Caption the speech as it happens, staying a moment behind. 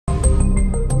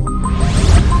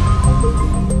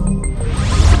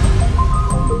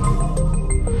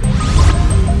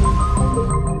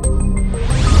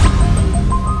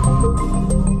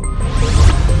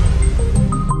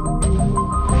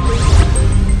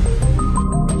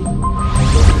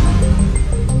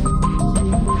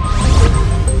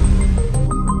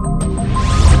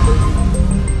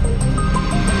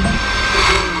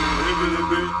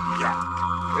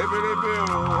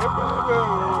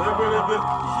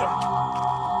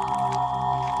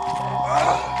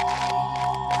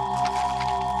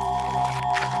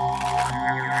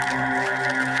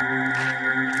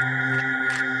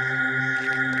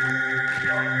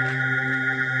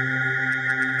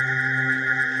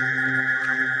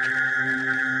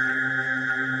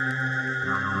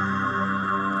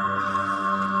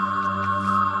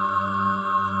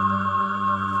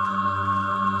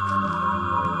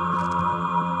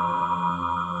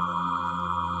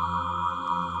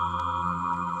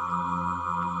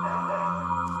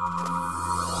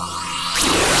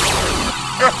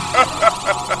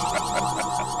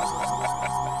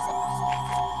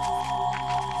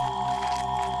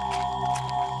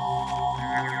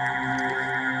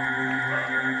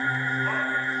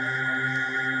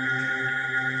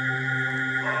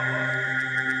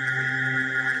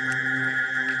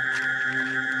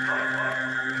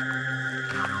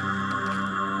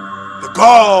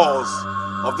Gods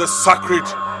of the sacred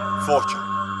vulture,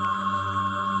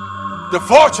 the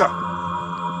vulture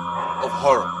of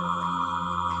horror,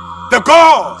 the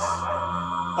gods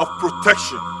of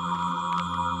protection,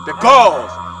 the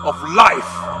gods of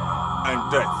life and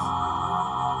death,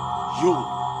 you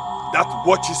that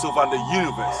watches over the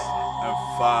universe and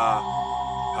far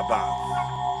above,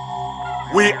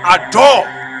 we adore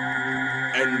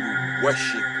and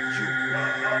worship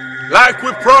you, like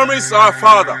we promised our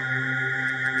Father,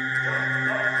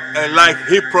 and like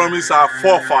he promised our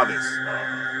forefathers,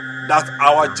 that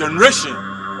our generation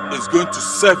is going to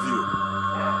serve you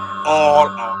all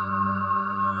our.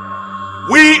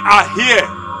 We are here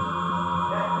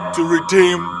to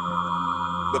redeem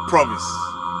the promise.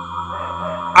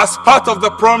 As part of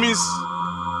the promise,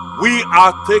 we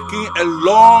are taking a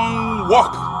long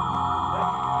walk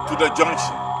to the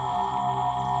junction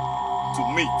to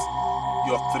meet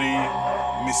your three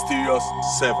mysterious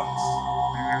servants.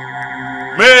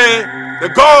 May the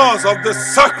gods of the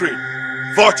sacred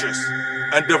vultures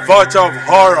and the vulture of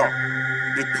horror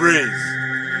be praised.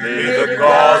 May the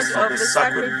gods of the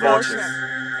sacred vultures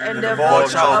and the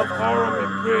vulture of horror be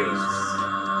praised.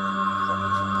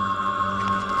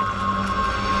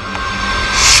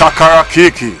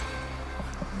 Shakarakiki,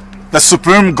 the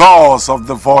supreme gods of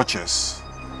the vultures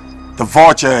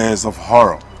of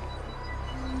horror.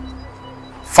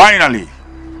 Finally,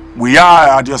 we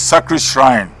are at your sacred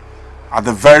shrine, at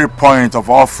the very point of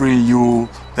offering you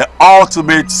the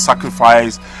ultimate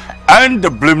sacrifice and the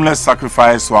blameless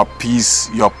sacrifice to appease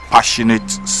your passionate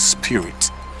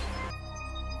spirit.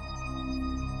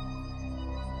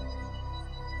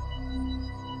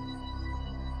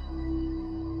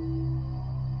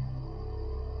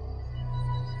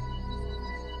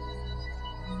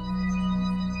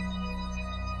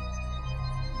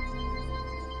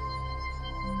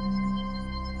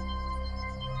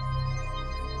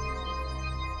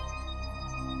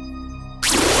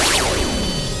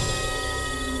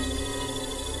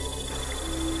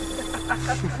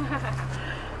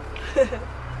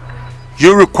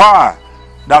 You require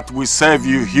that we serve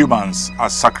you humans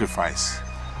as sacrifice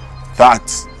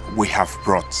that we have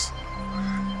brought.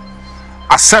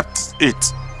 Accept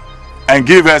it and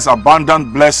give us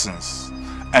abundant blessings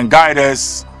and guide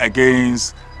us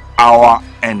against our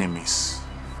enemies.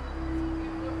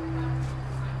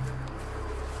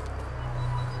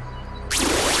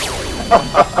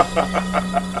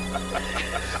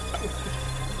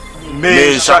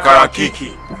 May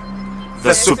Shakarakiki,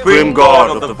 the supreme god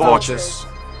of the vultures,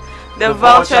 the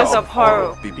vultures of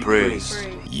horror, be praised.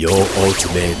 Your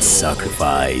ultimate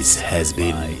sacrifice has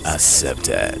been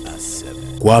accepted.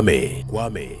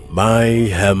 Kwame, my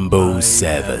humble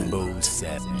servant,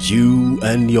 you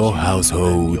and your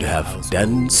household have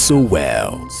done so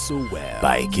well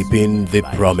by keeping the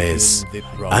promise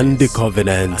and the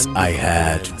covenant I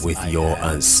had with your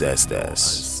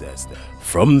ancestors.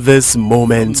 From this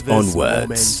moment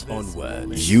onwards,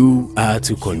 you are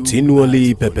to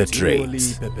continually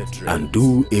perpetrate and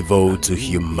do evil to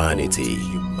humanity.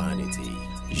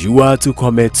 You are to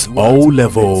commit all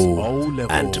level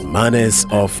and manners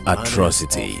of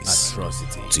atrocities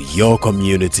to your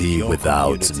community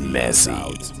without mercy.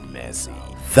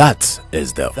 That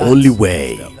is the only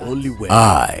way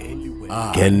I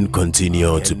can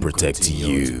continue to protect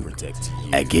you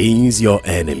against your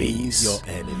enemies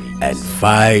and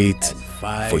fight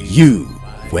for you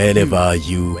whenever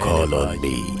you call on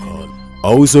me.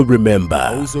 Also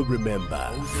remember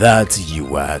that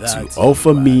you are to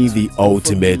offer me the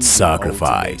ultimate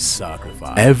sacrifice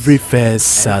every first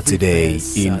Saturday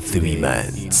in 3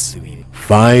 months.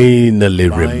 Finally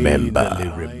remember.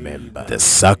 the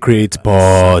sacred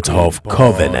pot of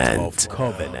covenant,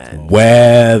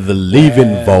 where the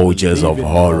living vultures of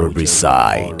horror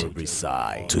reside,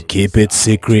 to keep it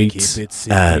secret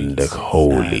and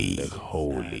holy.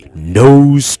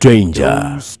 No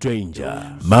stranger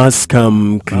must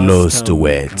come close to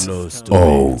it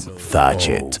or touch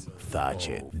it.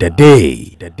 The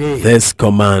day this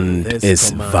command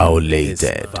is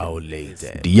violated,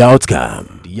 the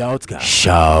outcome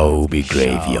shall be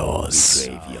grievous.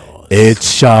 It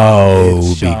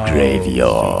shall be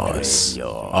grievous. Nelly!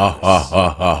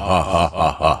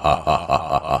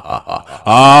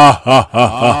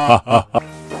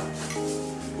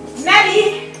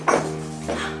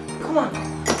 Come on.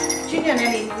 Junior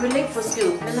Nelly, we're late for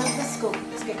school. Let's go.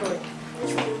 Let's get going.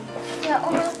 Yeah,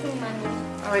 almost done, Mommy.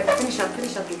 Alright, finish up,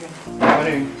 Adrian.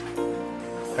 Honey,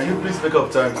 can you please make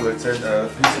up time to attend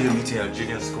PTA meeting at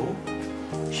junior school?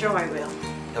 Sure, I will.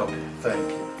 Okay, thank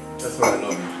you. That's what I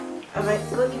love you. Alright,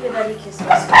 go give your daddy a kiss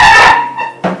first.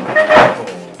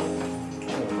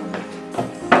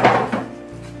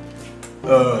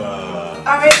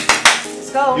 Alright,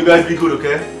 let's go. You guys be good,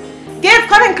 okay? Gabe,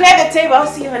 come and clear the table. I'll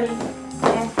see you, honey.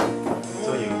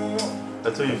 I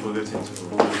told you forgetting to.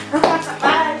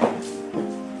 Bye.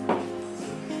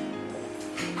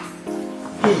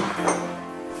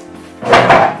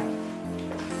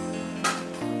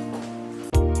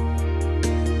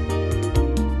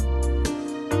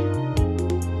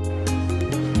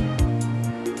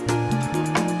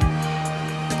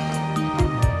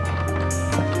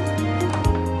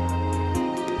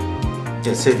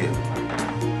 Yeah, Xavier,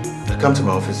 come to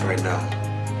my office right now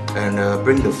and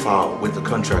bring the file with the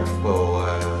contract for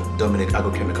Dominic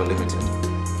Agrochemical Limited.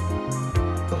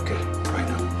 Okay, right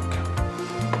now. Okay.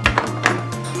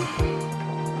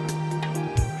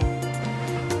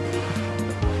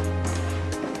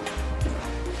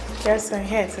 Yes, sir.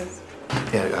 Here it is.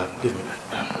 Yeah, give me that.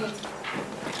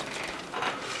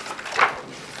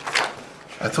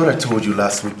 I thought I told you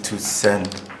last week to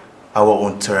send our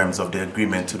own terms of the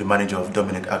agreement to the manager of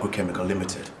Dominic Agrochemical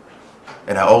Limited.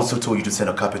 And I also told you to send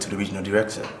a copy to the regional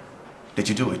director. Did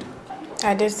you do it?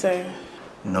 I did, sir.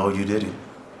 No, you didn't.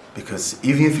 Because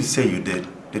even if you say you did,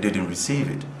 they didn't receive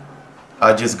it.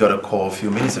 I just got a call a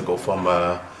few minutes ago from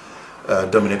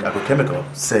Dominic Agrochemical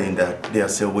saying that they are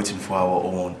still waiting for our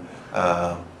own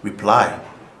reply.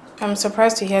 I'm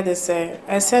surprised to hear this, sir.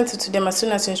 I sent it to them as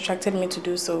soon as you instructed me to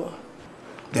do so.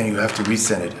 Then you have to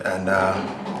resend it and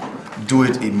do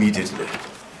it immediately.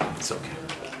 It's okay.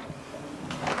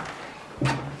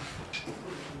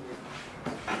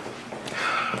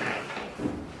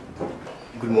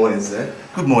 Good morning, sir.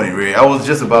 Good morning, Ray. I was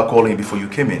just about calling you before you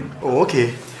came in. Oh,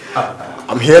 okay.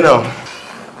 I'm here now.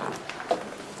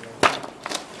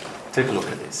 Take a look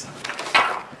at this.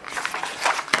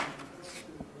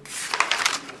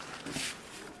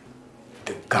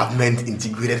 The government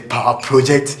integrated power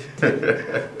project.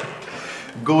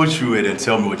 Go through it and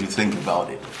tell me what you think about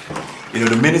it. You know,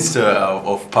 the Minister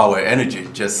of Power and Energy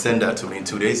just sent that to me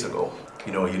 2 days ago.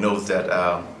 You know, he knows that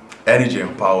energy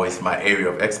and power is my area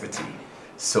of expertise.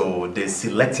 So they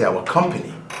selected our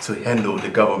company to handle the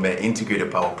government integrated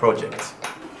power project.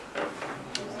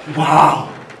 Wow.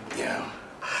 Yeah.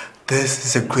 This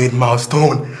is a great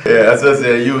milestone. Yeah, as I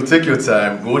said, you take your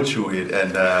time, go through it,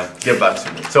 and get back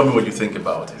to me. Tell me what you think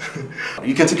about it.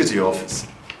 You can take it to your office.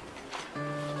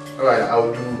 Alright,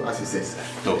 I'll do as you say, sir.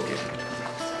 Okay.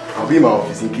 I'll be in my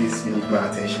office in case you need my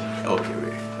attention. Okay,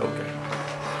 Ray. Okay.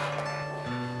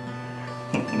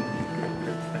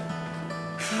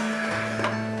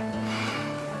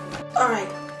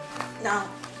 Alright, now,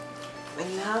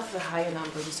 when you have a higher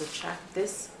number, you subtract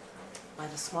this by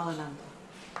the smaller number.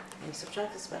 When you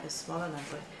subtract this by the smaller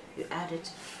number, you add it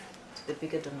to the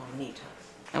bigger denominator.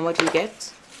 And what do you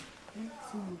get?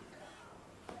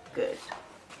 Good.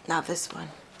 Now this one.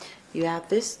 You add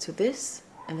this to this,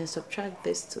 and then subtract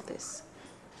this to this.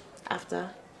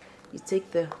 After, you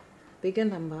take the bigger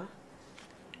number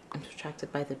and subtract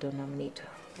it by the denominator.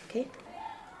 Okay?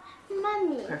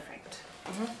 Mommy, Perfect.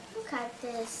 look at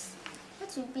this.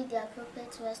 What would be the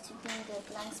appropriate words to be in the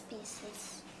blank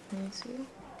spaces? Let me see.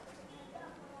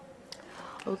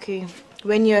 Okay.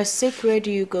 When you're sick, where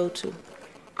do you go to?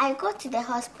 I go to the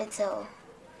hospital.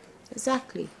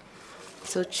 Exactly.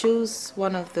 So choose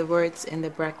one of the words in the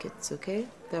brackets, okay?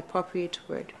 The appropriate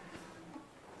word.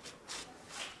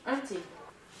 Auntie,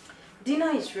 dinner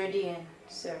is ready and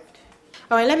served.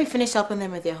 Alright, let me finish helping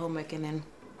them with their homework and then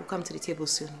we'll come to the table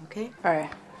soon, okay?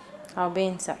 Alright. I'll be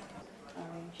inside.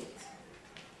 Arrange it.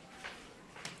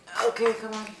 Okay,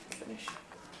 come on, finish.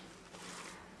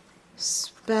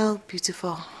 Spell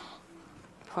beautiful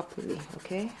properly,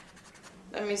 okay?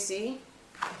 Let me see.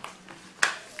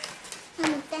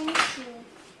 Mommy, thank you.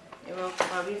 You're welcome.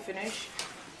 Have you finished?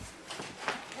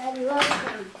 Daddy,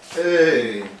 welcome.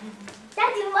 Hey.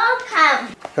 Daddy,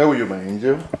 welcome. How are you, my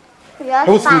angel? You're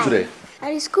How was school fine. today?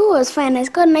 Daddy, school was fine. I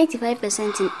scored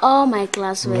 95% in all my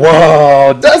classwork.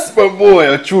 Wow, that's my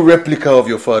boy, a true replica of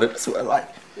your father. That's what I like.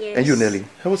 Yes. And you, Nelly,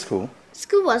 how was school?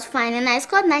 School was fine and I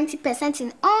scored 90%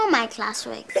 in all my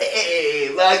classwork.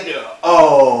 Hey, that girl.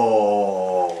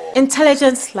 Oh.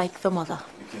 Intelligence like the mother.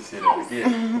 You can say that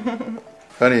again.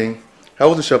 Honey, how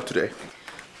was the shop today? It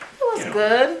was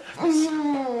good.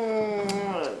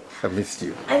 I missed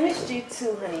you. I missed you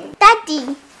too, honey.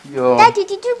 Daddy. Yo. Daddy,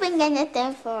 did you bring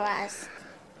anything for us?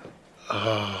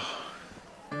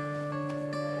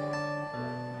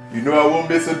 You know I won't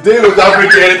miss a day without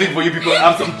bringing anything for you because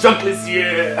I have some chocolates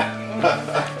here.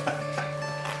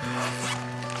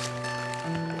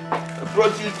 I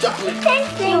brought you chocolate.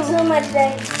 Thank you so much,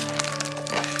 Daddy.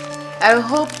 I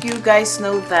hope you guys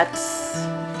know that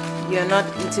you're not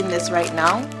eating this right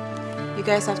now. You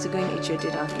guys have to go and eat your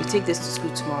dinner. You take this to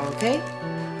school tomorrow, okay?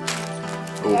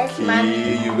 Yes, ma'am.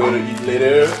 Okay, you gonna eat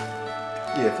later?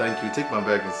 Yeah, thank you. Take my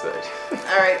bag inside.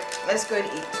 Alright, let's go and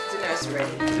eat. Dinner is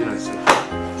ready. Dinner is ready.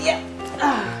 Yeah.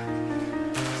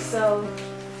 So,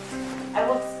 I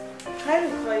was trying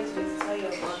to call you to tell you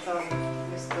about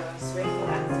Mr. Swingle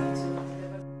asking to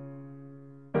deliver.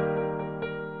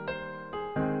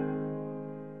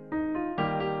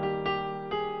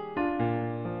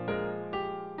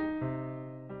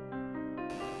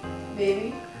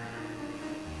 Baby?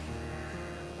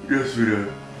 Yes, sweetheart.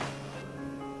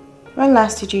 When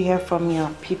last did you hear from your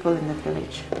people in the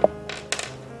village?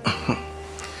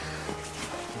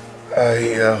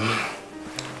 I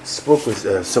spoke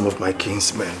with some of my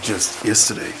kinsmen just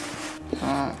yesterday.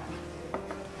 And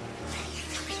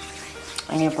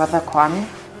your brother Kwame?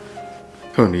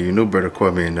 Honey, you know Brother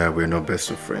Kwame and I were not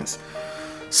best of friends.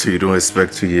 So you don't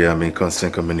expect to hear I'm in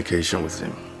constant communication with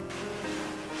him.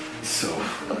 So,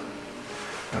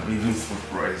 I'm even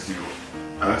surprised you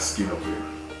asking of him.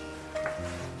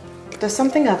 There's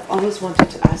something I've always wanted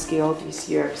to ask you all these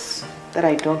years that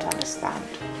I don't understand.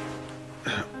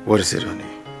 What is it, honey?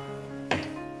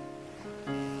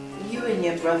 You and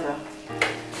your brother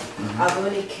are the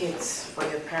only kids for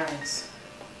your parents.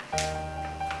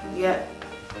 Yet,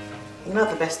 you're not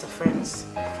the best of friends.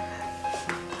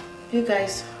 You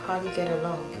guys hardly get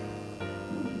along.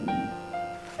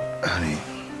 Honey,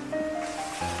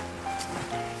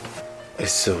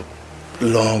 it's a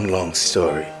long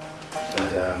story.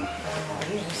 But,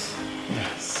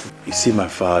 yes. You see, my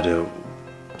father,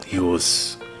 he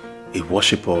was a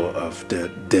worshipper of the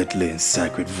deadly and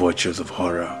sacred virtues of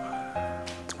horror,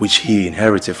 which he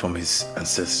inherited from his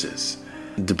ancestors.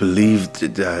 They believed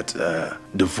that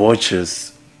the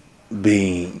virtues,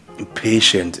 being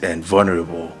impatient and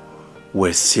vulnerable,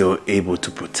 were still able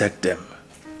to protect them.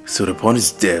 So upon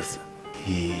his death,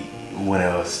 he wanted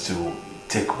us to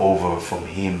take over from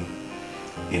him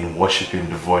in worshipping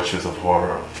the virtues of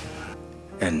horror.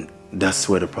 And that's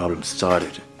where the problem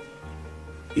started.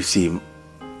 You see,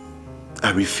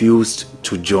 I refused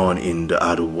to join in the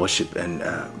idol worship, and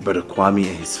Brother Kwame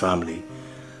and his family,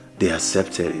 they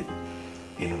accepted it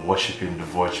in worshipping the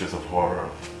virtues of horror.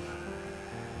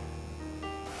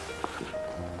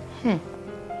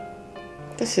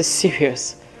 This is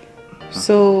serious.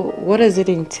 So, what does it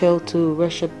entail to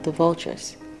worship the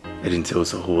vultures? It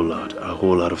entails a whole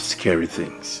lot of scary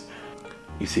things.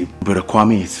 You see, Brother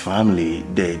Kwame and his family,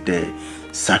 they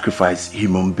sacrifice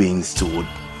human beings to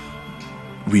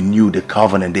renew the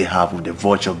covenant they have with the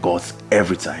vulture gods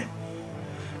every time.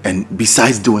 And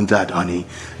besides doing that, honey,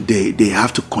 they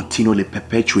have to continually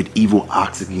perpetuate evil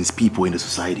acts against people in the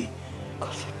society.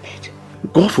 God forbid.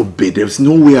 God forbid, there's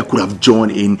no way I could have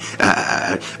joined in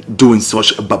doing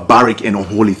such a barbaric and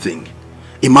unholy thing.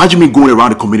 Imagine me going around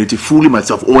the community fooling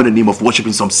myself all in the name of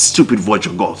worshipping some stupid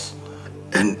vulture gods.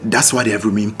 And that's why they have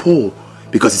remained poor.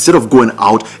 Because instead of going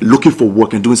out looking for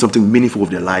work and doing something meaningful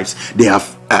with their lives, they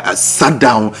have sat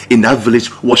down in that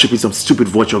village worshipping some stupid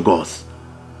vulture gods.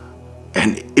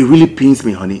 And it really pains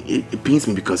me, honey. It pains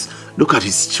me because look at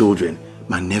his children,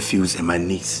 my nephews and my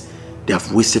niece. They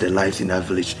have wasted their lives in that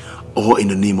village, all in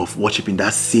the name of worshipping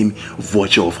that same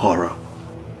vulture of horror.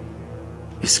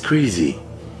 It's crazy.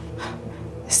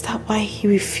 Is that why he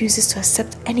refuses to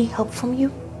accept any help from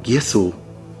you? Yes, so.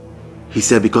 He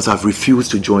said because I've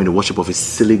refused to join the worship of his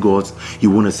silly gods, he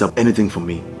won't accept anything from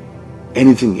me.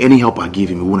 Anything, any help I give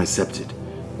him, he won't accept it.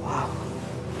 Wow.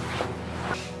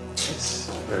 It's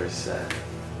very sad.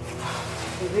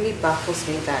 It really baffles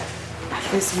me that at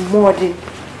this modern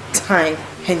time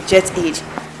and jet age,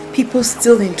 people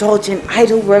still indulge in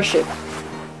idol worship.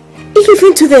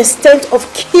 Even to the extent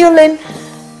of killing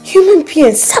human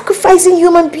beings, sacrificing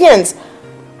human beings.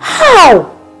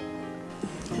 How?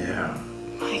 Yeah.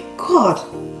 My God.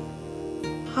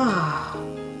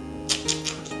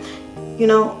 You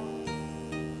know,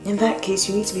 in that case,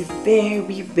 you need to be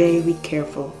very, very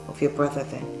careful of your brother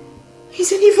then.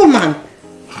 He's an evil man.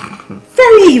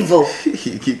 Very evil.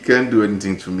 He can't do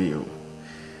anything to me.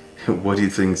 What he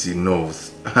thinks he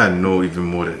knows, I know even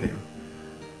more than him.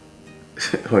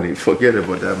 Honey, forget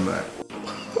about that man.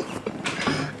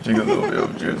 You can love your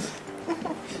juice.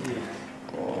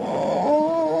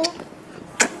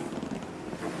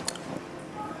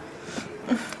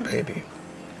 Baby,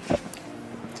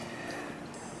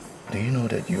 do you know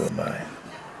that you are my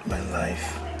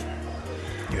life?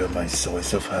 You are my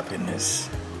source of happiness.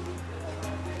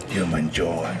 You're my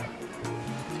joy.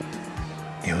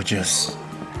 You're just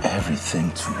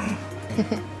everything to me.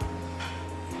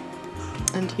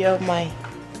 And you're my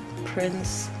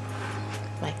prince,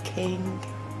 my king,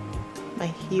 my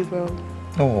hero.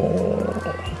 Oh.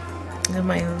 You're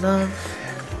my love,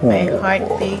 my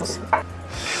heartbeat.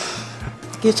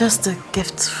 You're just a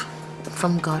gift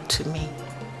from God to me.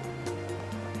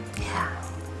 Yeah.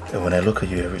 And when I look at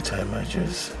you every time, I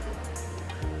just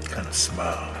kind of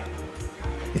smile.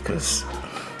 Because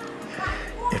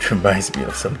it reminds me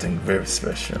of something very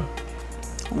special.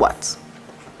 What?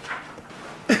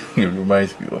 It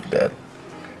reminds me of that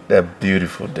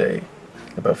beautiful day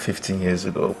about 15 years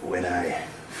ago when I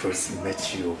first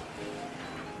met you.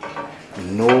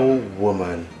 No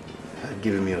woman had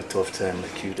given me a tough time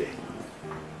like you did.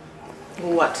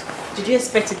 What? Did you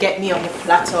expect to get me on a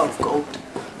platter of gold?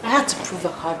 I had to prove a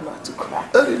hard nut to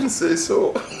crack. I didn't say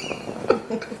so.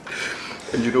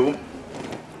 And you know,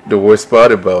 the worst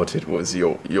part about it was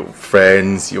your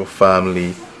friends, your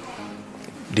family,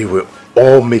 they were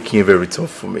all making it very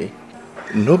tough for me.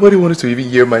 Nobody wanted to even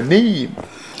hear my name.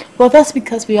 Well, that's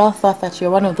because we all thought that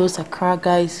you're one of those Accra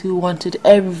guys who wanted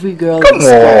every girl Come in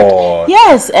skirt. on.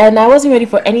 Yes, and I wasn't ready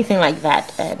for anything like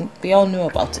that, and we all knew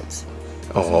about it.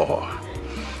 Oh,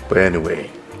 but anyway,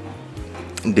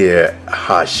 their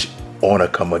harsh,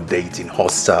 unaccommodating,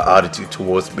 hostile attitude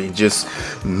towards me just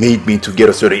made me to get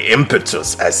a sort of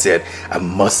impetus. I said, I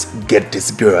must get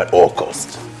this girl at all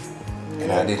costs.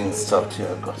 And I didn't stop till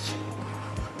I got you.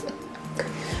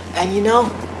 And you know,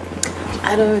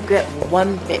 I don't regret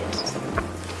one bit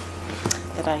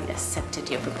that I accepted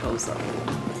your proposal.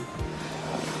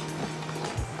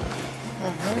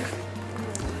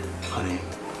 Honey,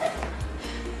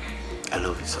 I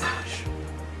love you so much.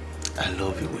 I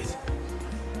love you with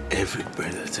every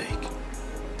breath I take.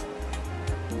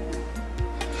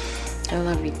 I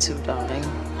love you too, darling.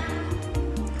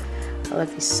 I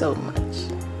love you so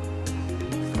much.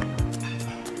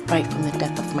 Right from the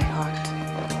depth of my heart.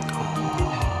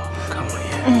 Oh, come on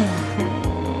here.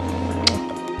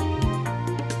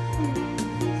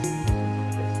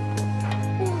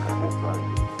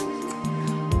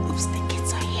 Oops, the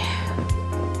kids are here.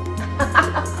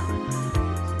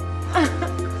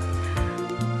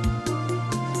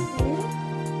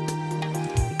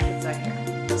 The kids are here.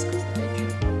 Let's go to the bedroom.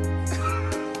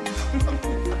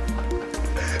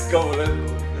 Come on, let's go.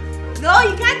 No,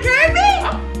 you can't carry me!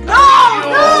 No! No!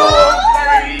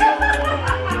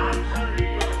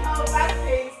 Oh, back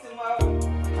pains tomorrow.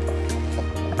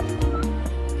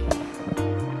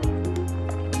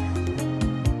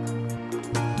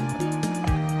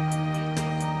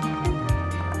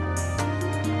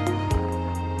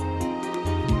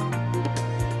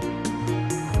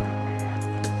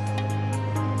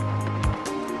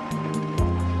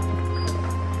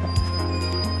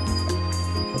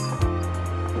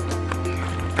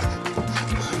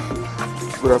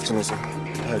 Good afternoon, sir.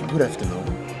 Good afternoon.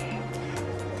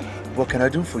 What can I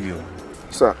do for you?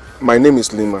 Sir, my name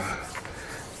is Lima.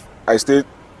 I stay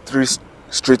 3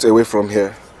 streets away from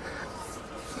here.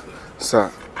 Sir,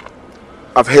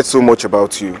 I've heard so much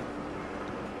about you.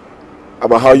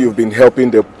 About how you've been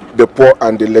helping the poor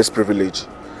and the less privileged.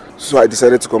 So I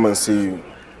decided to come and see you.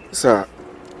 Sir,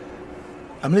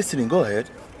 I'm listening. Go ahead.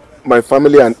 my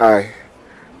family and I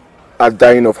are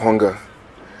dying of hunger.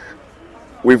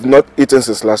 We've not eaten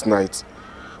since last night.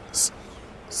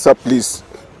 Sir, please,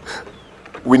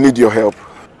 we need your help.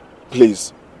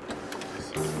 Please.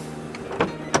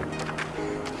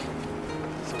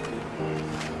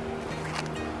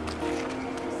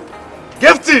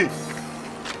 Gifty!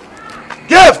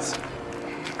 Gift!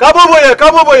 Come over here,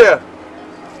 come over here!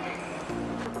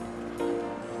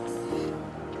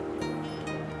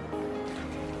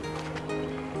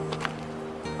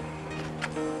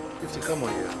 Gifty, come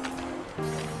on here.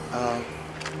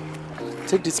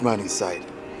 Take this man inside.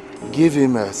 Give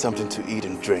him something to eat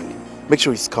and drink. Make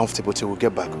sure he's comfortable till we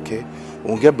get back, okay?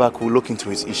 When we get back, we'll look into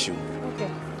his issue. Okay.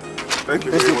 Thank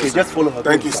you. It's okay, just follow her.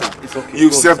 Thank you, sir. It's okay.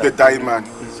 You've saved the dying man.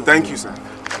 Thank you, sir.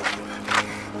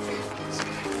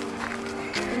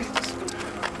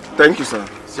 Thank you, sir.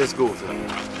 Just go, sir.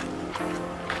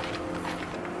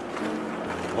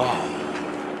 Wow.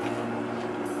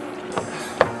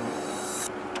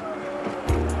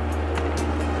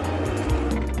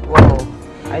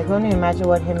 Whoa. I can only imagine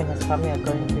what him and his family are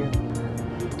going through.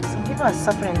 Some people are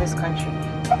suffering in this country.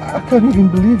 I can't even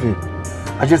believe it.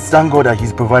 I just thank God that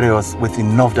He's provided us with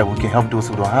enough that we can help those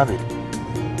who don't have it.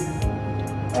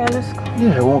 Yeah, let's go.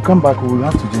 Yeah, when we come back, we'll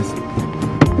have to just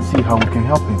see how we can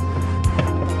help him.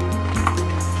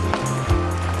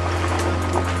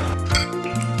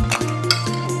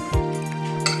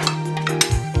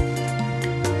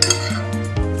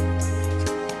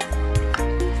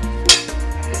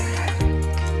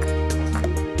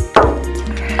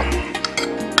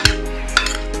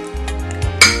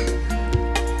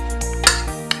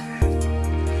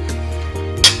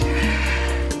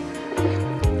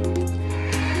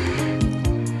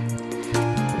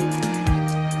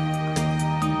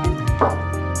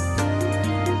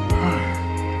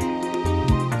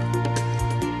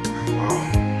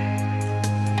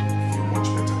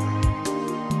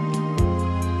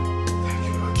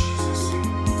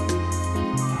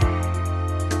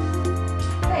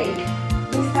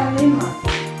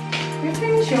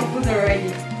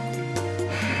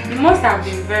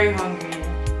 Very hungry.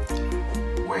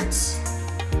 Words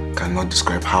cannot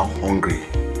describe how hungry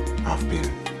I've been.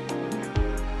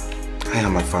 I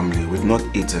and my family, we've not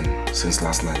eaten since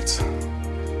last night.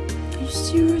 Are you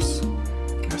serious?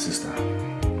 My sister,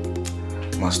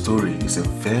 my story is a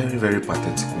very, very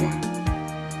pathetic one.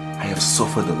 I have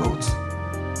suffered a lot.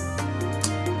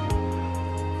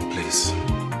 Please,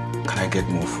 can I get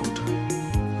more food?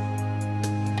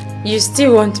 You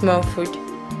still want more food?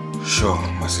 Sure,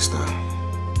 my sister.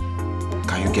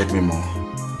 Can you get me more?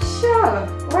 Sure,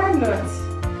 why not?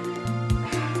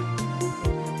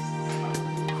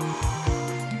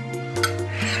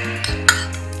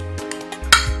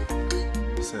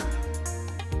 Sir,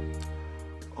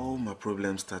 all my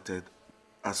problems started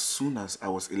as soon as I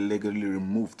was illegally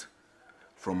removed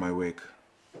from my work.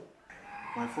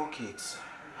 My 4 kids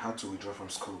had to withdraw from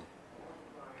school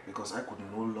because I could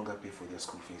no longer pay for their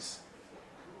school fees.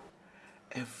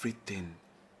 Everything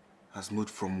has moved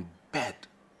from bad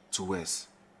to worse.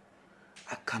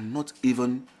 I cannot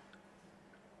even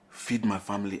feed my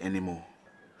family anymore.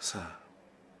 Sir,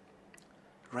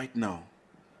 right now,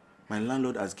 my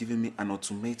landlord has given me an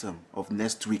ultimatum of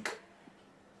next week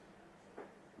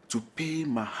to pay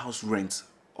my house rent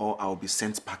or I'll be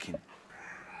sent packing.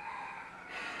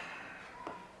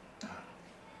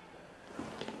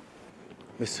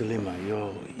 Mr. Lima,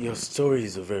 your story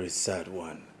is a very sad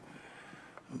one.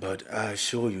 But I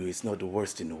assure you it's not the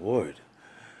worst in the world.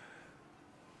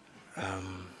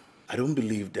 I don't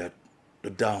believe that the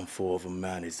downfall of a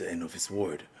man is the end of his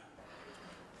word.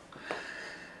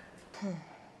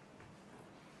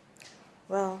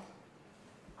 Well,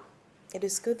 it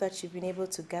is good that you've been able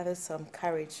to gather some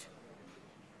courage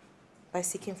by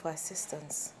seeking for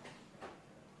assistance.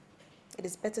 It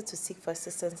is better to seek for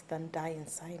assistance than die in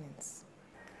silence.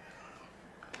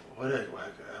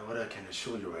 What I can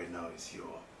assure you right now is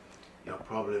your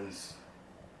problems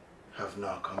have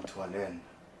now come to an end.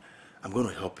 I'm going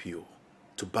to help you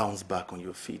to bounce back on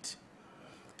your feet.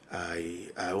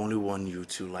 I only want you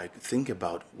to think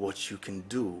about what you can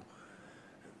do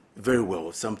very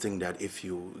well, something that if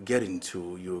you get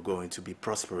into, you're going to be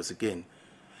prosperous again.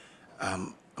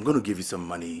 I'm going to give you some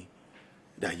money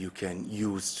that you can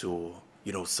use to,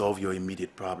 solve your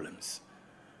immediate problems.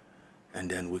 And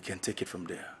then we can take it from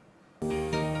there.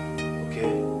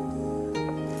 Okay?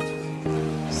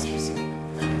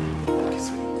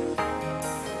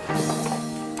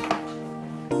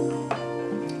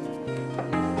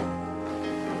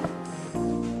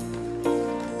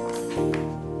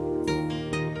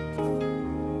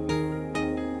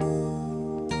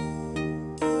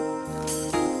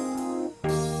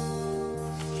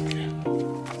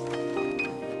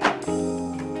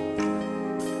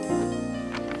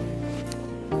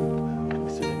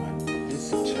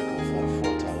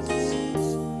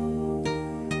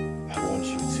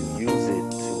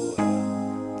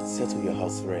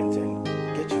 Rent and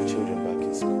get your children back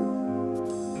in school.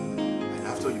 And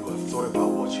after you have thought about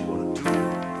what you want to do,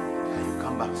 then you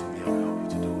come back to me and I'll help you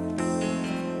to do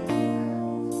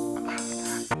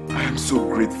it. I am so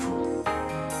grateful.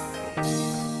 You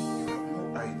have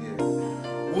no idea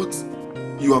what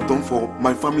you have done for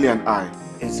my family and I.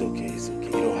 It's okay, it's okay.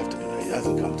 You don't have to do that. It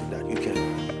hasn't come to that. You can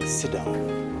sit down.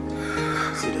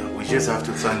 Sit down. We just have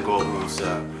to thank God who's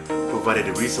provided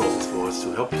the resources for us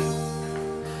to help you.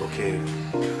 Okay?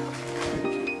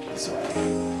 It's okay.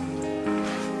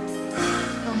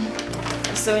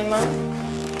 So, Imam,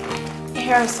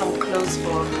 here are some clothes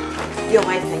for your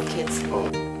wife and kids. Oh.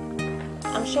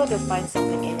 I'm sure they'll find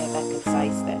something in there that could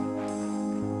size them.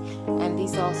 And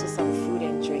these are also some food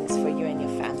and drinks for you and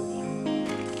your family.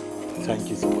 Thank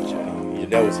you so much, honey.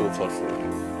 That was so thoughtful.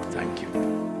 Thank you.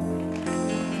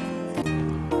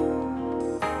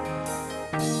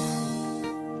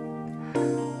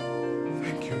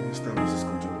 Thank you, Mr. and Mrs.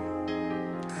 Kudu.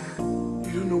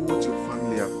 You don't know what your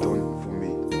family have done for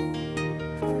me.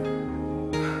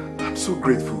 I'm so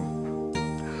grateful.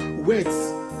 Words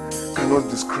cannot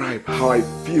describe how I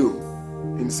feel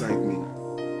inside me.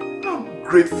 I'm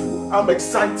grateful. I'm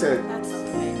excited. That's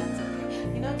okay, that's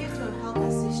okay. You know, get to help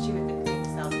assist you with the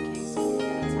things out in case you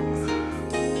get a taxi.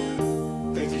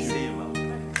 Thank you. See you, Mom.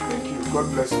 Thank you. God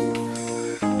bless you.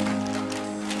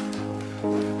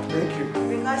 Thank you.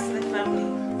 Regards to the family.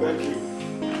 Thank you.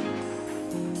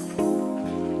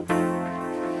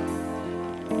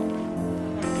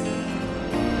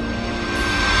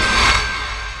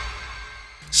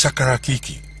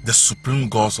 Shakarakiki, the supreme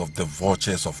gods of the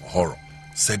vultures of horror,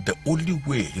 said the only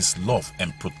way his love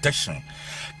and protection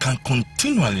can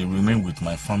continually remain with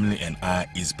my family and I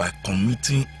is by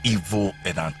committing evil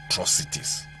and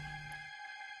atrocities.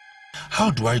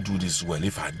 How do I do this well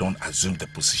if I don't assume the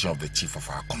position of the chief of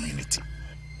our community?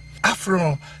 After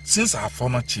all, since our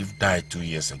former chief died 2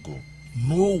 years ago,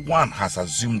 no one has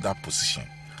assumed that position.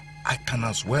 I can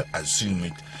as well assume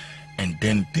it and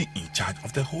then be in charge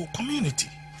of the whole community.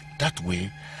 That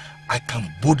way, I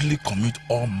can boldly commit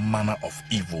all manner of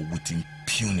evil with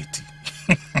impunity.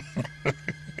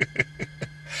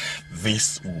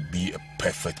 This will be a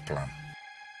perfect plan.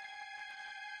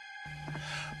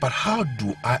 But how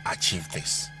do I achieve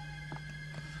this?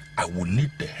 I will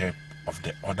need the help of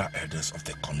the other elders of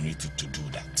the community to do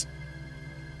that.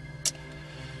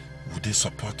 Would they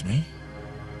support me?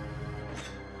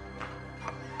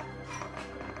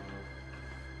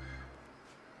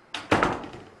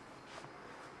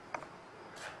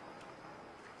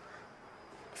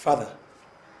 Father,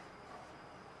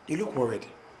 you look worried.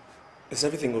 Is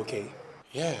everything okay?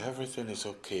 Yeah, everything is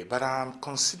okay, but I'm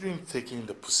considering taking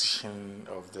the position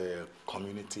of the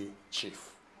community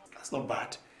chief. That's not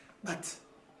bad, but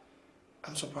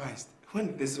I'm surprised. When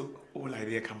did this whole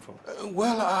idea come from?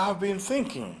 Well, I've been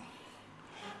thinking.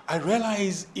 I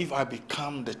realize if I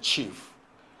become the chief,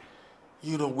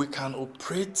 we can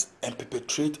operate and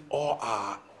perpetrate all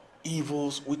our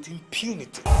evils with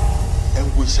impunity. And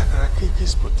with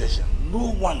Shakarakiki's protection,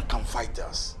 no one can fight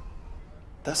us.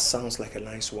 That sounds like a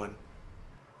nice one.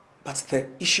 But the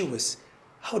issue is,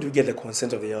 how do we get the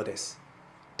consent of the elders?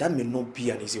 That may not be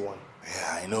an easy one.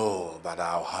 Yeah, I know, but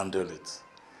I'll handle it.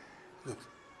 Look,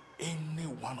 any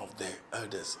one of the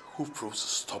elders who proves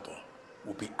stubborn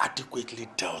will be adequately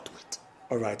dealt with.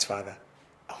 All right, Father.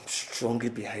 I'm strongly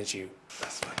behind you.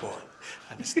 That's my boy.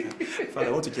 Understand? Father,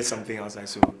 I want to get something outside,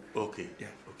 so... Okay. Yeah.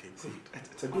 Good.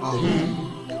 It's a good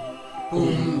thing.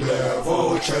 The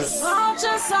vultures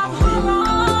of horror.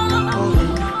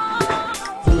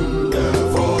 The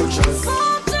vultures of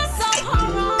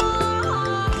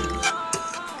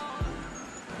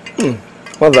horror.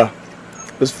 Mother,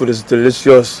 this food is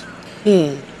delicious.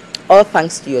 All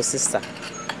thanks to your sister.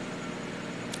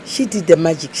 She did the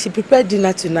magic. She prepared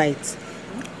dinner tonight.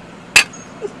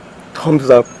 Thumbs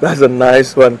up. That's a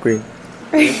nice one, Queen.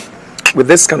 With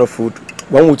this kind of food,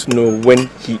 one would know when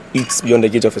he eats beyond the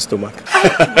gauge of his stomach.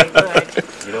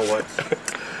 You know what?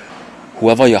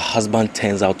 Whoever your husband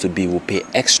turns out to be will pay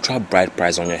extra bride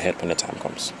price on your head when the time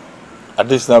comes.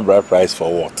 Additional bride price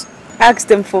for what? Ask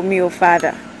them for me, oh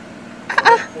father.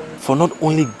 For not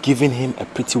only giving him a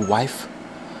pretty wife,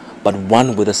 but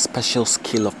one with a special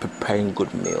skill of preparing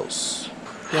good meals.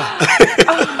 Yeah.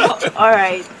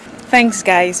 Alright. Thanks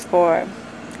guys for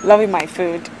loving my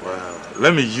food. Well,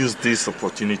 let me use this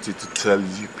opportunity to tell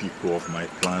you people of my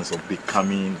plans of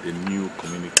becoming the new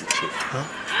community chief.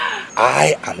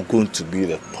 I am going to be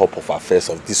the top of affairs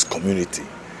of this community,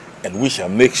 and we shall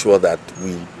make sure that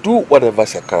we do whatever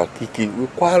Shakarakiki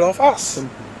requires of us.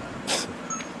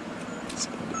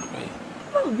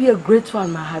 That would be a great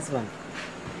one, my husband.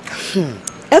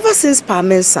 Ever since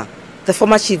Parmensa, the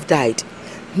former chief, died,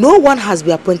 no one has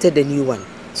been appointed a new one.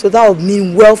 So that would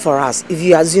mean well for us if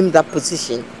you assume that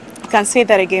position. You can say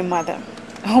that again, mother.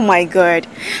 Oh my God.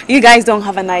 You guys don't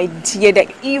have an idea the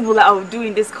evil I will do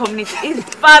in this community if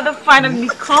father finally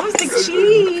becomes the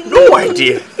chief. No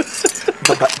idea.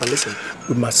 But listen,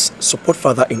 we must support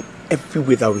Father in every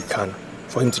way that we can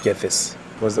for him to get this.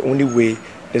 Because the only way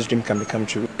this dream can become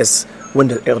true is when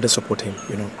the elders support him,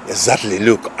 you know. Exactly.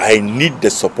 Look, I need the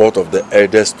support of the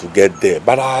elders to get there,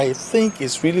 but I think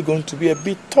it's really going to be a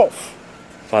bit tough.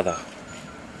 Father,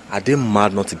 are they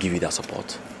mad not to give you that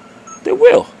support? They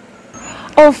will.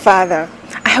 Oh, Father,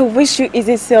 I wish you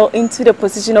easy sail into the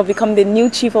position of becoming the new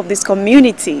chief of this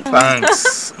community.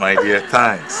 Thanks, my dear,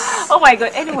 thanks. Oh my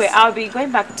God, anyway, I'll be going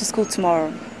back to school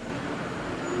tomorrow.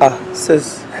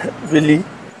 Sis, really?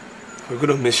 We're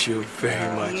gonna miss you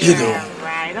very much. You know.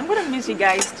 Right, I'm gonna miss you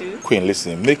guys too. Queen,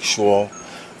 listen, make sure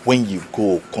when you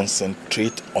go,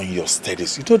 concentrate on your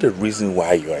studies. You know the reason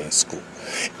why you are in school.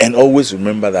 And always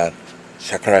remember that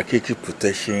Shakarakiki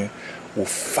Protection will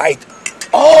fight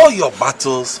all your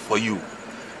battles for you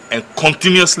and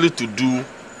continuously to do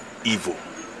evil.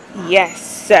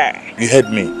 Yes, sir. You heard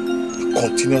me? You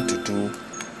continue to do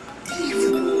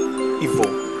evil. Evil.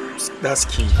 That's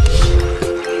key.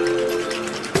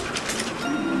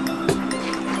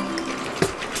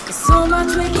 So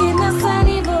much wickedness and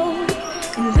evil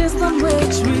in this land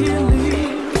which we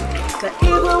live. The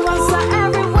evil ones are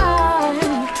everywhere.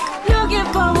 You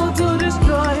give power to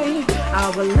destroy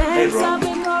our lands.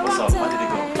 What's up? How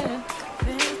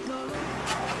did it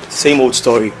go? Same old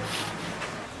story.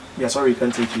 We are sorry we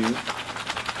can't take you.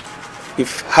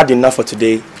 We've had enough for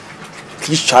today.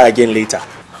 Please try again later.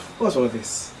 What's all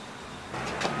this?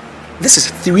 This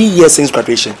is 3 years since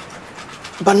graduation,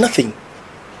 but nothing.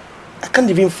 I can't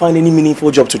even find any meaningful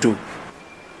job to do.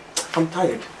 I'm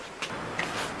tired.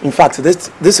 In fact,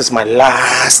 this is my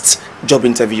last job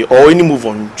interview or any move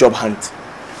on job hunt.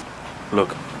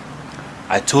 Look,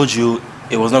 I told you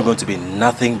it was not going to be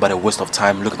nothing but a waste of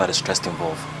time looking at the stress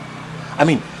involved. I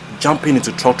mean, jumping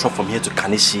into Trotro from here to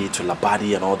Kanishi to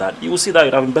Labadi and all that, you will see that it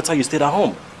would have been better you stayed at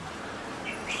home.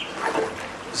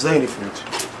 Is there any food?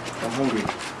 I'm hungry.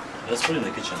 Let's put it in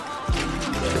the kitchen.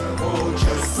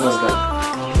 What's that?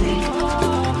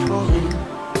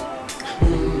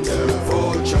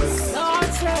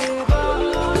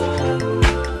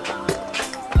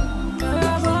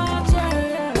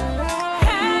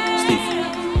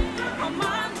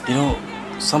 You know,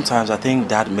 sometimes I think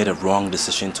Dad made a wrong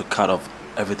decision to cut off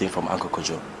everything from Uncle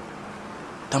Kojo.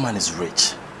 That man is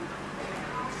rich.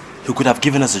 He could have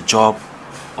given us a job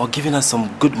or given us some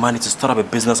good money to start up a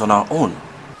business on our own.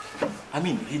 I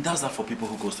mean, he does that for people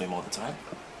who goes to him all the time.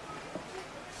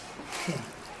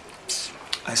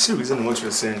 I see reason in what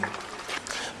you're saying.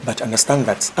 But understand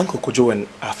that Uncle Kojo and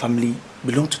our family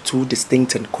belong to two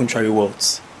distinct and contrary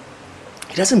worlds.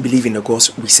 He doesn't believe in the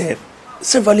gods we serve.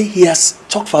 Severally, he has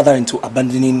talked Father into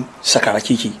abandoning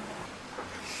Shakarakiki.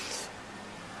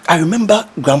 I remember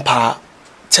Grandpa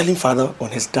telling Father on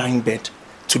his dying bed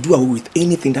to do away with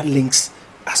anything that links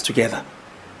us together.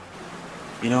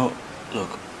 You know,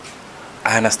 look,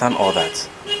 I understand all that.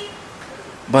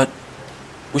 But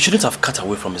we shouldn't have cut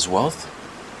away from his wealth.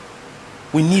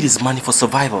 We need his money for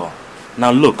survival.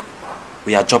 Now look,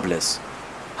 we are jobless.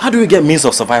 How do we get means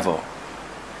of survival?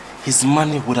 His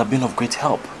money would have been of great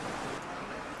help.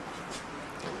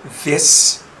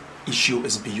 This issue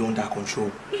is beyond our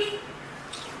control.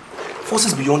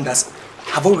 Forces beyond us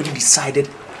have already decided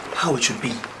how it should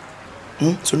be.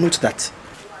 So note that.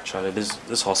 Charlie,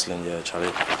 this hustling here,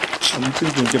 Charlie. I'm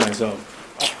still going to get myself.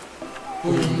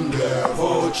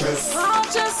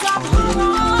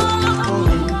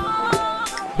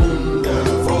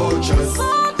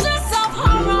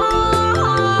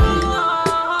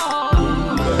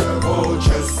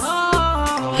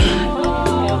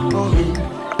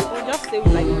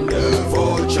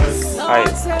 Hi.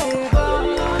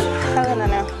 Hello,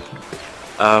 Nana.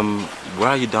 Where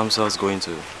are you damsels going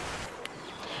to?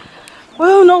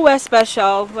 Well, nowhere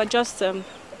special. We're just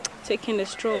taking a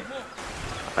stroll.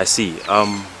 I see.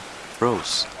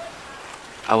 Rose,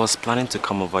 I was planning to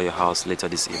come over your house later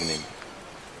this evening.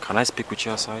 Can I speak with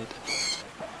you outside?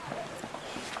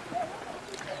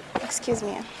 Excuse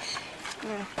me.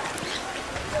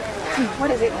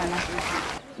 What is it, Nana?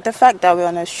 The fact that we're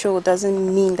on a show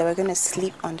doesn't mean that we're going to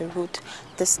sleep on the road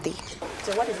this day.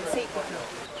 So what does it say?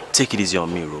 Take it easy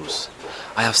on me, Rose.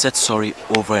 I have said sorry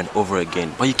over and over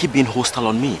again, but you keep being hostile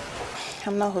on me.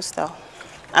 I'm not hostile.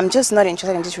 I'm just not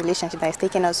interested in this relationship that is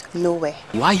taking us nowhere.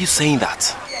 Why are you saying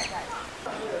that?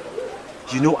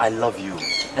 You know I love you,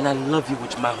 and I love you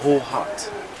with my whole heart.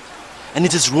 And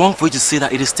it is wrong for you to say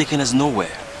that it is taking us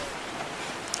nowhere.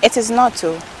 It is not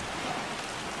too.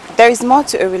 There is more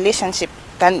to a relationship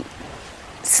than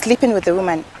sleeping with a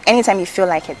woman anytime you feel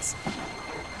like it.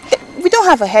 We don't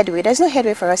have a headway. There's no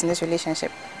headway for us in this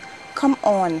relationship. Come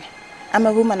on. I'm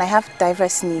a woman. I have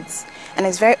diverse needs. And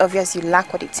it's very obvious you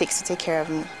lack what it takes to take care of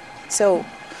me. So,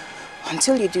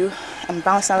 until you do, I'm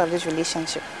bounced out of this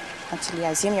relationship. Until you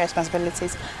assume your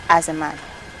responsibilities as a man.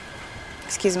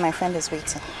 Excuse me, my friend is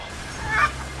waiting.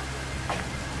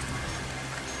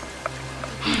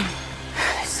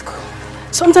 Let's go.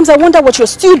 Sometimes I wonder what you're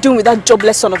still doing with that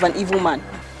jobless son of an evil man.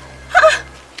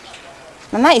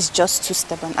 Nana is just too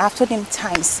stubborn. I've told him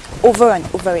times over and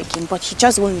over again, but he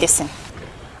just won't listen.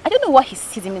 I don't know what he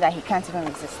sees in me that he can't even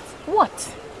resist.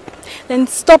 What? Then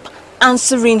stop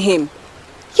answering him.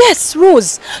 Yes,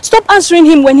 Rose. Stop answering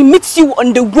him when he meets you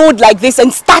on the road like this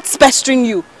and starts pestering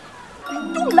you. I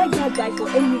don't like that guy for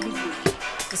any reason.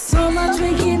 There's so much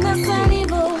wickedness and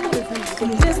evil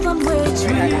in this language.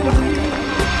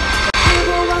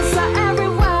 Evil ones are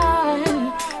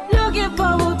everywhere, looking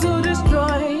forward to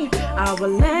destroy. Our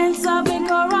lands have been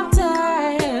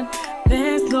corrupted.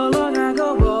 There's no longer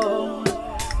go.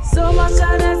 So much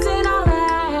sadness in our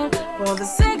land for the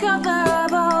sake of the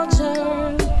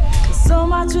vulture. There's so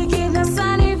much wickedness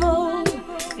and evil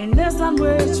in this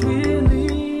language we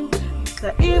live.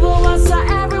 The evil ones are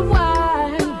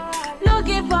everywhere,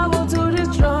 looking forward to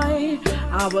destroy.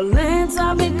 Our lands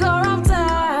have been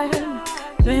corrupted.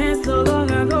 There's no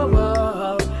longer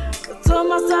go. So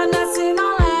much sadness in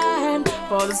our land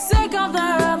for the sake of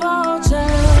the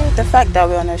vulture. The fact that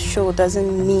we're on a show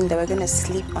doesn't mean that we're going to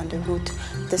sleep on the road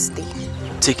this day.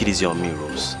 Take it easy on me,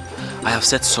 Rose. I have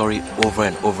said sorry over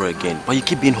and over again, but you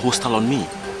keep being hostile on me.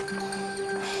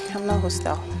 I'm not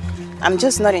hostile. I'm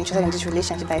just not interested in this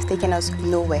relationship that is taking us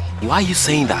nowhere. Why are you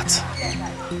saying that?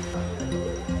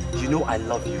 You know I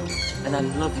love you, and I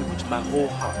love you with my whole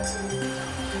heart.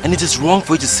 And it is wrong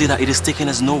for you to say that it is taking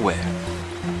us nowhere.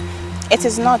 It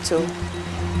is not too.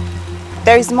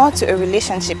 There is more to a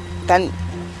relationship than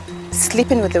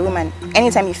sleeping with a woman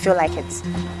anytime you feel like it.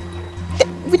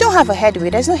 We don't have a headway.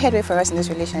 There's no headway for us in this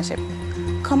relationship.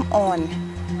 Come on.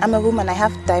 I'm a woman. I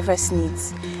have diverse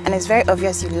needs. And it's very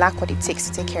obvious you lack what it takes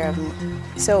to take care of me.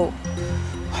 So,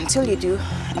 until you do,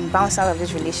 I'm bounced out of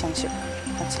this relationship.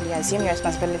 Until you assume your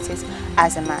responsibilities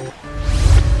as a man.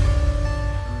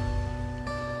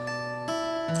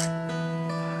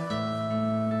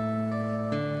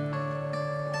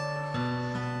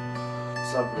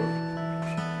 What's up, bro?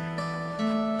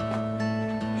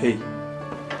 Hey.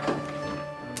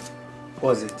 What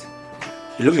was it?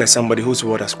 You look like somebody whose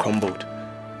world has crumbled.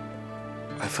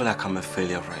 I feel like I'm a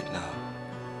failure right now.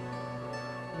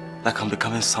 Like I'm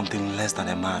becoming something less than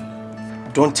a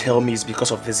man. Don't tell me it's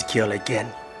because of this girl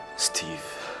again. Steve,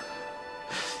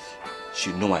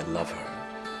 you know I love her.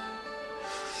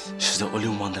 She's the only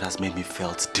one that has made me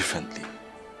feel differently.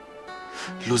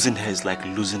 Losing her is like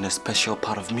losing a special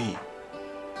part of me.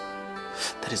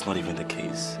 That is not even the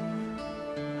case.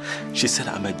 She said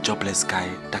I'm a jobless guy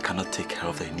that cannot take care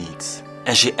of their needs.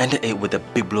 And she ended it with a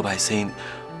big blow by saying,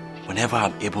 whenever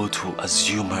I'm able to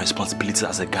assume my responsibilities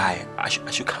as a guy, I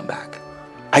should come back.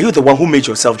 Are you the one who made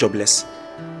yourself jobless?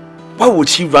 Why would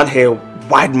she run her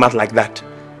wide mouth like that?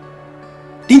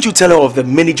 Didn't you tell her of the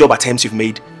many job attempts you've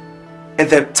made? And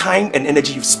the time and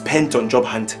energy you've spent on job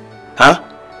hunt? Huh?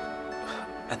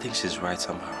 I think she's right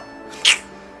somehow.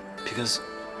 Because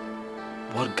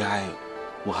what guy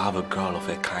will have a girl of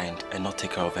her kind and not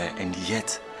take care of her and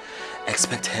yet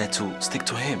expect her to stick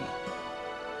to him?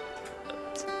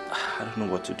 I don't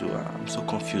know what to do. I'm so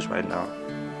confused right now.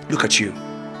 Look at you.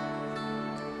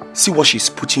 See what she's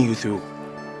putting you through.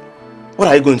 What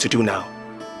are you going to do now?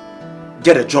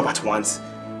 Get a job at once,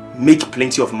 make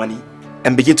plenty of money,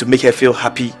 and begin to make her feel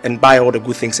happy and buy all the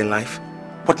good things in life?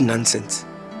 What nonsense.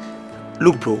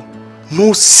 Look, bro,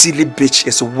 no silly bitch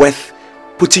is worth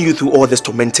putting you through all these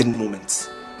tormenting moments.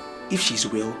 If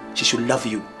she's real, she should love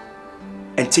you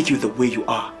and take you the way you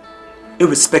are,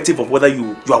 irrespective of whether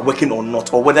you are working or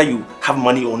not, or whether you have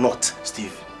money or not.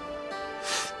 Steve,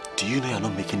 do you know you're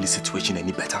not making this situation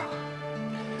any better?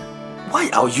 Why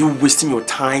are you wasting your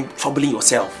time troubling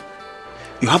yourself?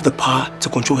 You have the power to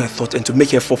control her thoughts and to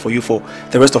make her fall for you for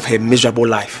the rest of her miserable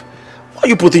life. Why are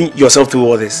you putting yourself through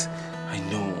all this? I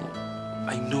know.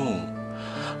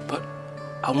 But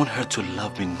I want her to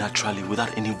love me naturally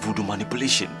without any voodoo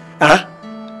manipulation. Huh?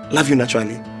 Love you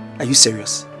naturally? Are you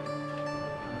serious?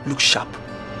 Look sharp.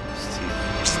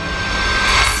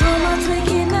 So much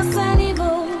wickedness and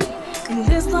evil in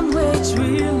this language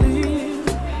we live.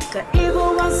 The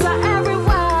evil ones are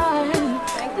everywhere,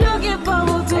 looking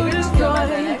forward to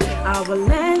destroy. Our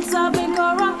lands have been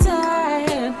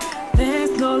corrupted.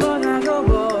 There's no longer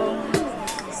go.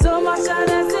 So much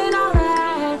sadness in our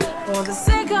land for the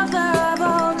sake of the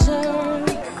vulture.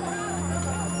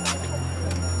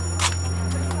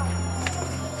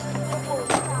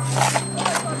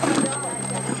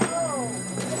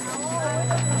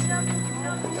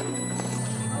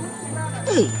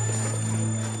 Hey,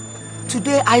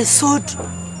 today I sold.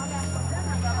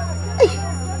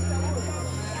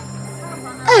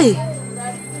 Hey,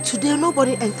 today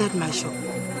nobody entered my shop.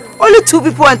 Only 2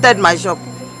 people entered my shop.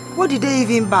 What did they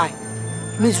even buy?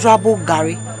 Miserable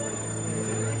Gary,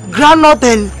 groundnut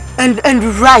and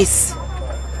rice.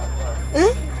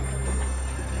 Eh?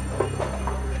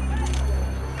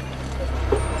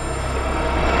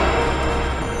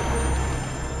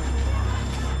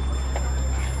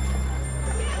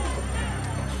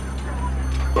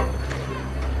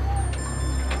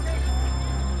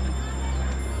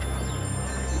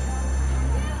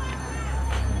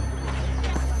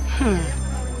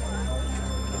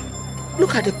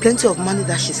 Look at the plenty of money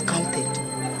that she's counted.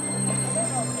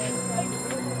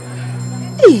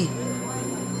 Hey!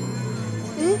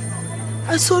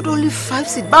 I sold only 5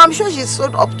 seeds, but I'm sure she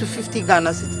sold up to 50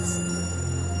 Ghana cedis.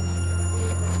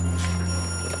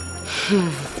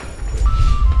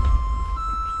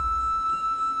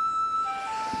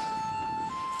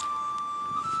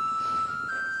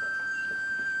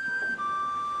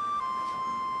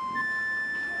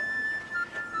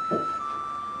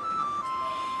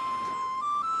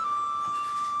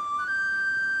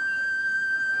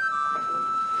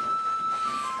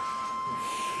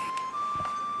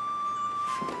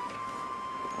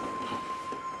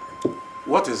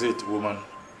 What is it, woman?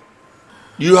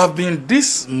 You have been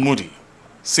this moody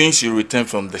since you returned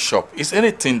from the shop. Is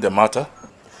anything the matter?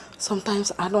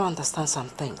 Sometimes I don't understand some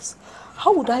things.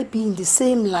 How would I be in the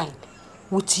same line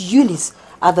with Eunice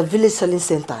at the village selling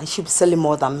center and she'll be selling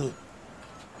more than me?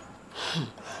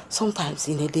 Sometimes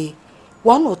in a day,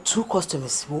 1 or 2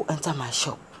 customers will enter my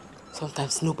shop.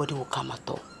 Sometimes nobody will come at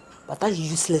all. But that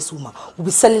useless woman will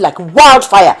be selling like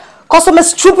wildfire.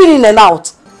 Customers trooping in and out.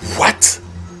 What?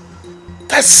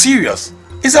 That's serious.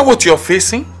 Is that what you're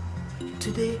facing?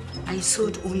 Today, I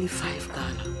sold only 5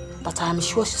 Ghana. But I am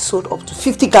sure she sold up to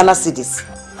 50 Ghana cedis.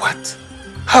 What?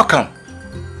 How come?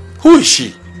 Who is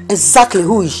she? Exactly,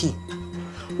 who is she?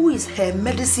 Who is her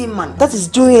medicine man that is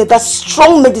doing that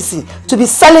strong medicine to be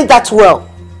selling that well?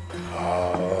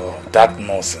 Oh, that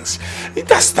nonsense.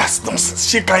 That's nonsense.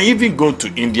 She can even go to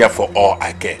India for all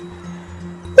I care.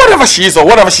 Whatever she is or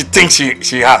whatever she thinks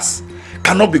she has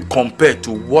cannot be compared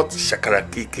to what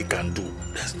Shakarakiki can do.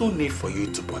 There's no need for you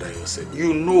to bother yourself.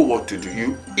 You know what to do.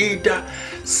 You either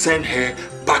send her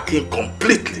packing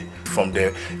completely from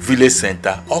the village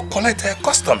center or collect her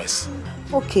customers.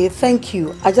 Okay, thank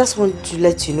you. I just want to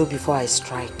let you know before I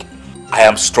strike. I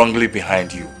am strongly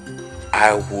behind you.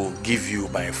 I will give you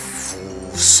my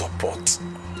full support.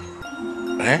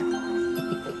 Eh?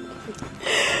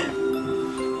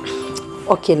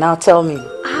 Okay, now tell me,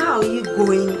 how are you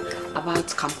going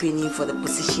about campaigning for the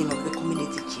position of the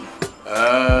community chief?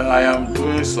 I am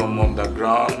doing some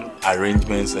underground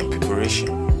arrangements and preparation.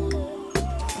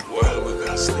 Well, we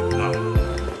can sleep now.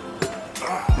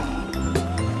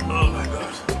 Oh my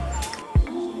God.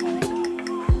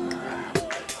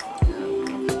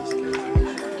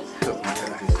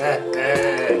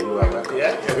 You are welcome.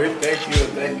 Yeah,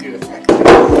 thank you.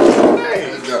 Hey,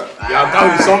 you have done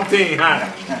with something, huh?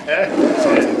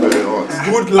 Something very hot.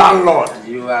 Good landlord.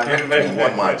 You are very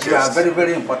important. You are very,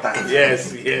 very important.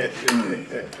 Yes. This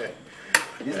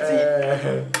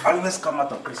thing always come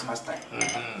out of Christmas time.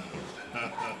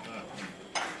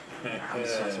 I'm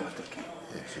sorry for talking.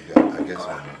 Yes, I guess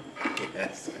so.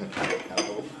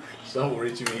 Yes. Don't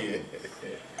worry to me.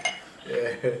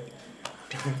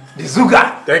 The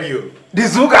Zuga. Thank you. The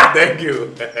Zuga. Thank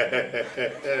you.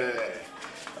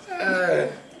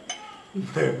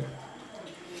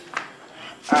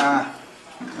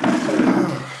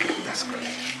 That's great.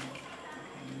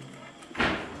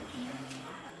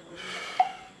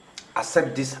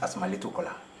 Accept this as my little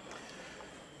cola.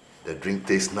 The drink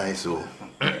tastes nice, oh.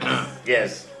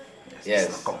 Yes.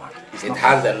 It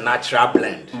has a natural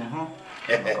blend.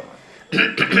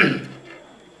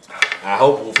 I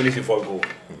hope we'll finish before we go.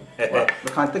 Well, we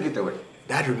can take it away.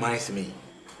 That reminds me.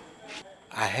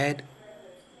 I heard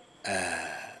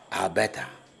Alberta,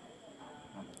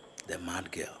 the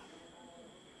mad girl,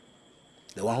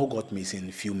 the one who got missing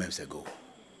a few months ago,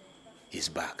 is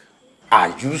back. Are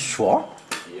you sure?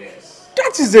 Yes.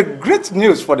 That is a great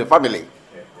news for the family.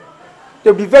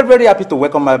 They'll be very, very happy to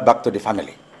welcome her back to the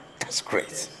family. That's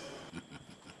great.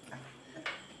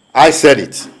 I said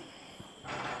it.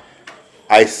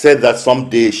 I said that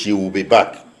someday she will be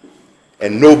back,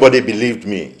 and nobody believed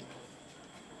me.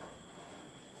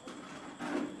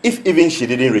 If even she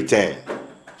didn't return,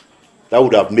 that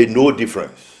would have made no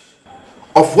difference.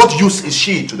 Of what use is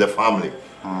she to the family?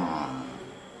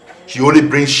 She only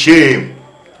brings shame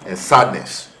and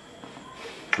sadness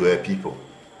to her people.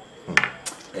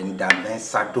 And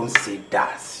Mensa, don't say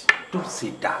that. Don't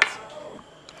say that.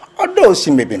 Although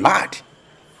she may be mad,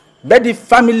 but the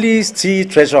family still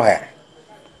treasure her.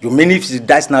 You mean if she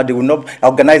dies now, they will not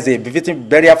organize a befitting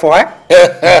burial for her?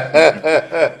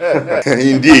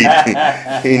 Indeed,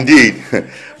 indeed.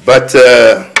 But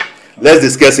let's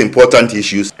discuss important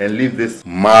issues and leave this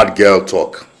mad girl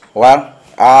talk. Well,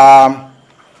 I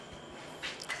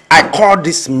called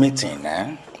this meeting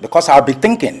because I'll be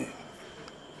thinking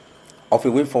of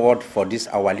a way forward for this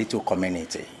our little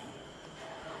community.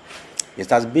 It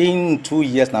has been 2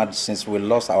 years now since we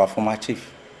lost our former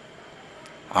chief.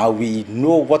 And we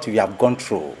know what we have gone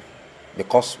through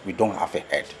because we don't have a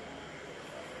head.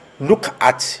 Look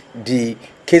at the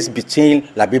case between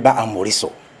Labiba and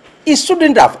Moriso. It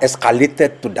shouldn't have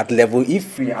escalated to that level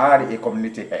if we had a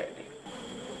community head.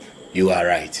 You are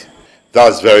right.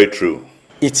 That's very true.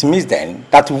 It means then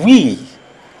that we,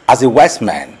 as a wise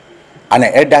man and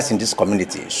elders in this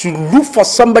community, should look for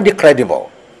somebody credible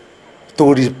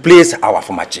to replace our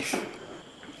former chief.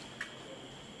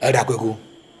 Elder Kwegu,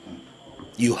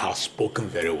 you have spoken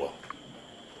very well.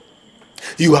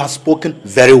 You have spoken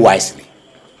very wisely.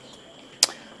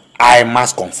 I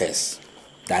must confess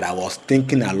that I was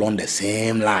thinking along the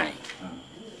same line.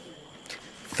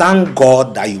 Thank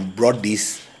God that you brought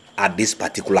this at this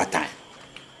particular time.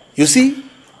 You see,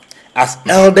 as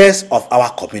elders of our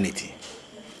community,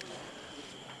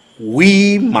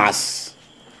 we must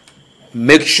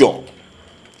make sure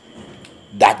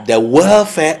that the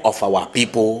welfare of our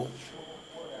people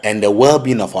and the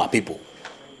well-being of our people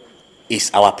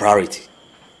is our priority.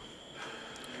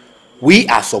 We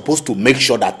are supposed to make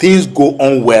sure that things go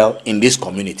on well in this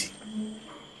community.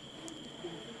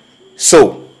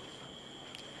 So,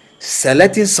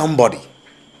 selecting somebody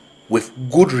with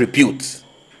good repute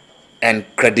and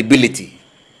credibility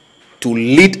to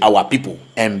lead our people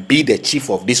and be the chief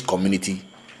of this community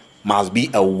must be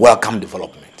a welcome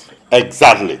development.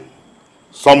 Exactly.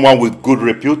 Someone with good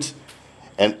repute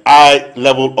and high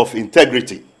level of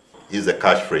integrity is the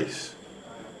catchphrase.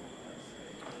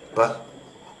 But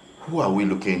who are we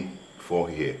looking for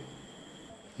here?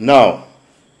 Now,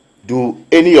 do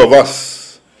any of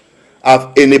us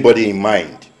have anybody in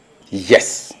mind?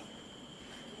 Yes.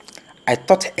 I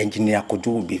thought Engineer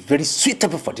Kojo would be very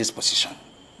suitable for this position.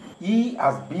 He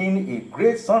has been a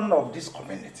great son of this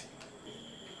community.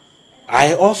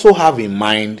 I also have in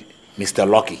mind Mr.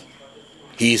 Lucky.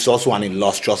 He is also an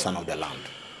illustrious son of the land.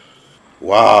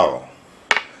 Wow.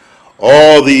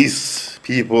 All these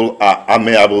people are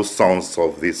amiable sons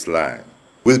of this land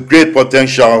with great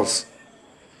potentials,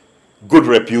 good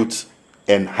repute,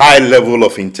 and high level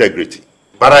of integrity.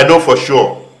 But I know for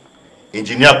sure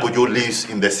Engineer Kojo lives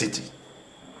in the city.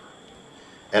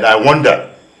 And I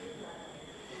wonder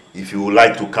if you would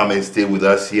like to come and stay with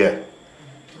us here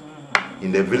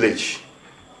in the village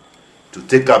to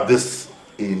take up this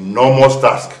enormous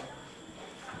task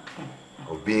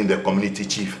of being the community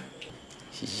chief.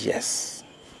 Yes.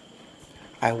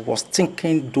 I was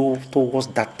thinking towards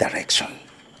that direction.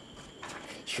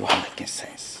 You are making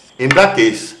sense. In that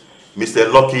case,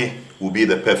 Mr. Lucky will be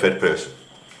the perfect person.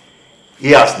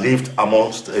 He has lived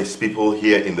amongst his people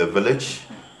here in the village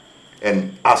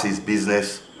and has his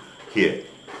business here.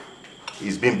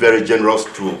 He's been very generous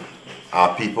to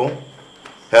our people,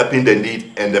 helping the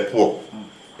needy and the poor,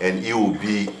 and he will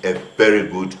be a very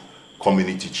good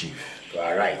community chief. You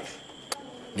are right.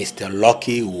 Mr.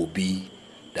 Lucky will be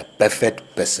the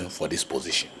perfect person for this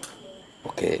position.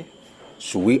 Okay.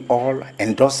 Should we all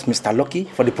endorse Mr. Lucky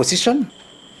for the position?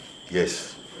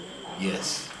 Yes.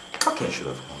 Yes. Okay.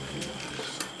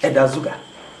 Edazuga,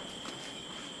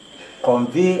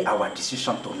 convey our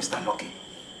decision to Mr. Lucky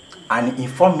and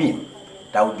inform him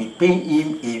that we'll be paying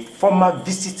him a formal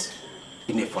visit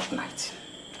in a fortnight.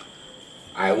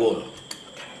 I will.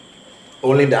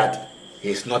 Only that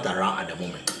he's not around at the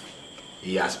moment.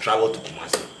 He has traveled to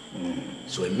Kumasi.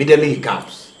 So immediately he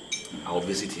comes, I will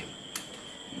visit him.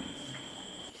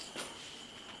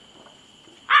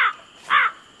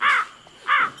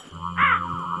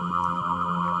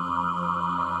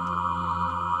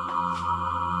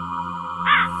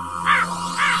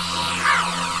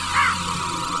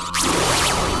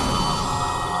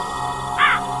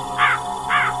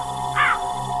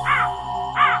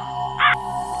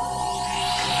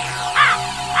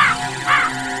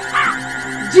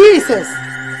 Jesus!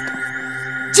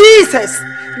 Jesus!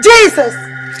 Jesus!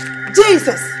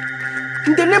 Jesus!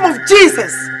 In the name of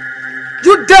Jesus!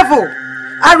 You devil!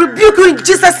 I rebuke you in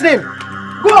Jesus' name!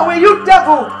 Go away, you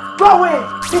devil! Go away!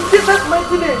 In Jesus'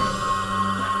 mighty name!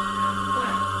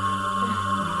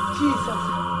 Jesus!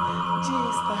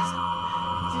 Jesus!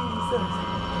 Jesus!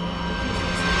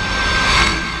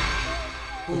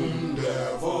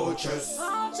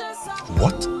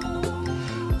 What?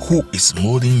 Who is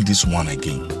molding this one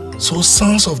again? So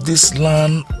sons of this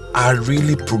land are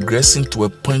really progressing to a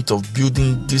point of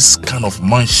building this kind of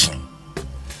mansion.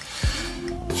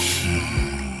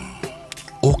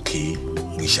 Okay,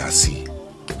 we shall see.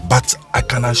 But I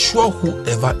can assure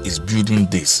whoever is building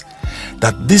this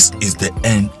that this is the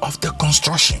end of the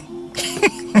construction.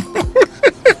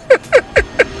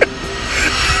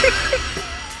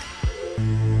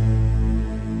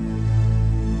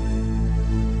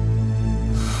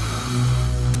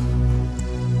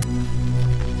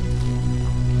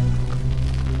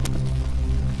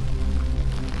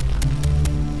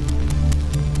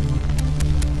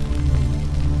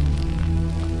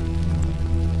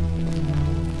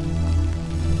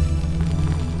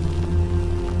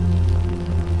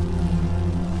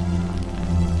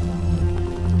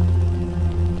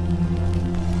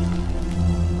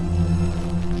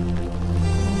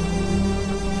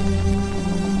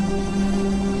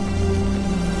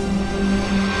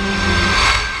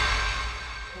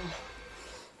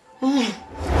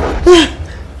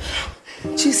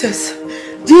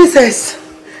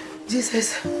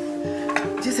 Jesus.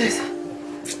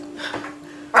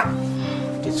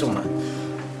 This woman,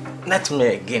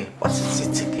 nightmare again. What is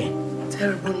it again?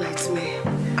 Terrible nightmare.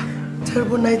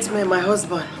 Terrible nightmare, my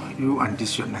husband. You and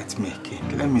this your nightmare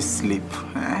again. Let me sleep.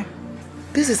 Eh?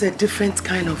 This is a different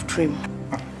kind of dream.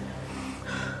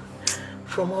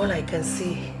 From all I can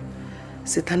see,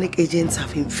 satanic agents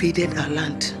have invaded our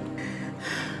land.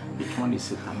 Which one is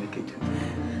satanic agent?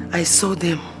 I saw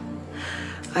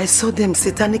them,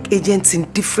 satanic agents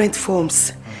in different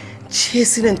forms,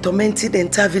 chasing and tormenting the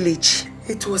entire village.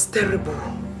 It was terrible.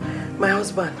 My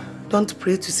husband, don't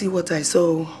pray to see what I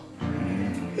saw.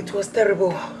 It was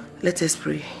terrible. Let us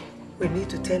pray. We need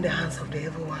to turn the hands of the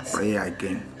evil ones. Prayer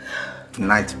again.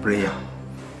 Tonight prayer.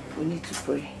 We need to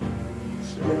pray.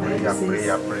 Prayer.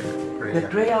 The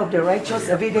prayer of the righteous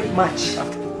availeth much.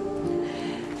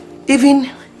 Even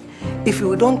if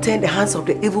we don't turn the hands of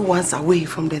the evil ones away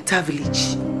from the entire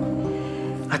village,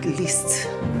 at least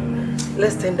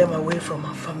let's turn them away from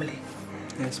our family.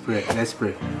 Let's pray.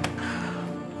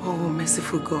 Oh,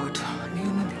 merciful God, you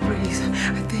know the praise.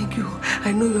 I thank you.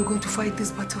 I know you're going to fight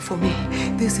this battle for me.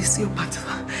 This is your battle.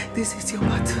 This is your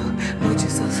battle. Lord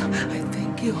Jesus, I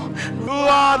thank you. You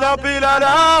are the pillar that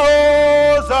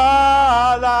holds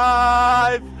our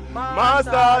life.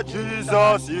 Master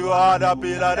Jesus, you are the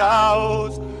pillar that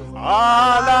holds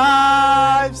our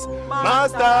lives.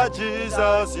 Master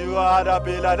Jesus, you are the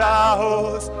pillar that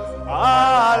holds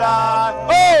our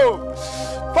lives.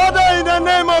 Oh! Father, in the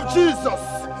name of Jesus,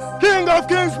 King of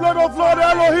Kings, Lord of Lords,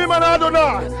 Elohim and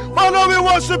Adonai, Father, we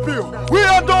worship you. We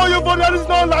adore you, for there is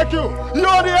none like you. You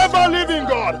are the ever-living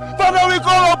God. Father, we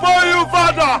call upon you,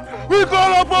 Father. We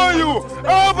call upon you.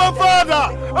 Abba,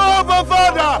 Father. Abba,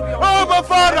 Father. Abba,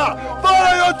 Father.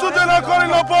 Father, your children are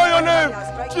calling upon your name.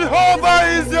 Jehovah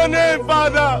is your name,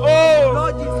 Father.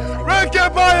 Oh.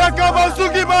 Rekebaya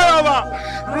kabasuki bayawa.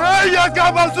 Reya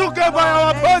kabasuke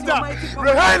bayawa panda.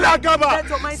 Rehela kaba.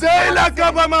 Seila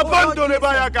kaba mapanto le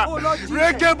bayaka.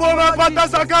 Rekeboma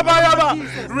patasa kabayaba.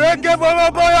 Rekeboma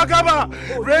boya kaba.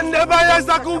 Rende baya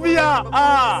sakubia.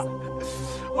 Ah.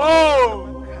 Oh.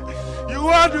 You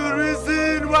are the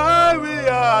reason why we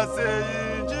are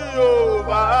saying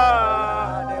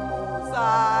Jehovah.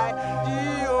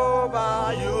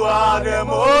 Jehovah, you are the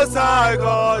Most High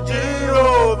God,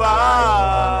 Jehovah.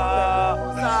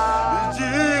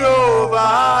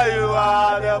 Jehovah, you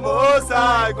are the Most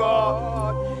High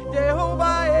God.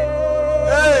 Jehovah,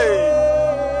 hey,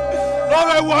 Lord,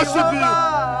 I worship you.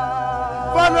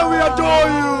 Father, we adore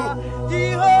you.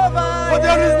 Jehovah, but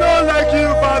there is none like you,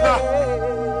 Father.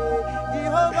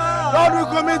 Lord, we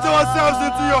commit ourselves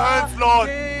into your hands, Lord.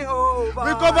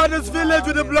 We cover this village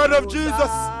with the blood of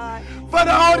Jesus.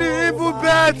 Father, all the evil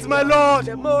birds, my Lord,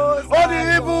 all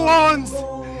the evil ones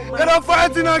that are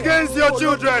fighting against your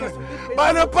children,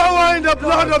 by the power in the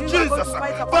blood of Jesus,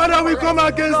 Father, we come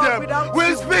against them.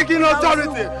 We speak in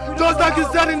authority, just like you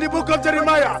said in the book of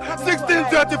Jeremiah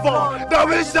 16:34, that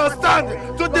we shall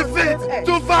stand to defeat,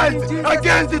 to fight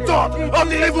against the thought of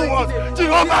the evil ones.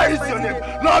 Jehovah is your name.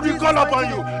 Lord, we call upon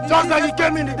you, just like you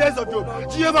came in the days of Job.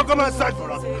 Jehovah, come and fight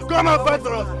for us. Come and fight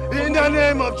for us. In the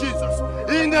name of Jesus.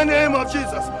 In the name of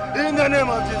Jesus. In the name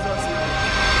of Jesus.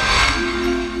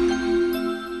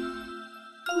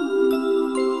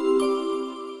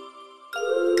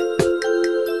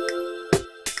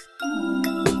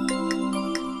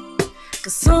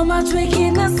 There's so much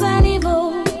wickedness and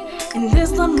evil in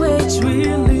this land which we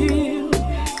live.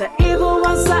 The evil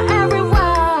ones are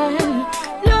everywhere,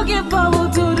 looking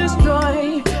forward to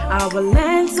destroy. Our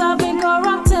lands have been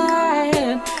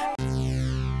corrupted.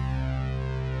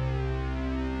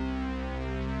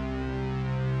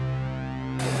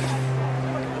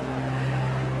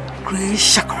 Great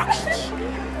Shakarakiki.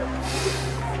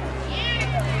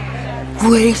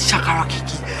 Great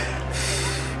Shakarakiki.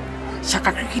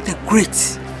 Shakarakiki the Great.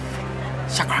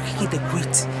 Shakarakiki the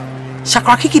Great.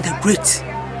 Shakarakiki the Great.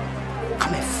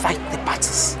 Come and fight the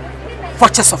battles.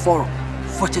 Fortress of Oro.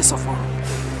 Fortress of Oro.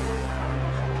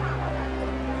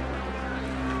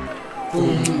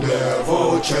 The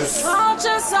vultures.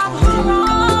 Vultures of Oro.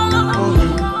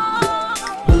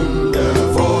 The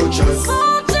vultures.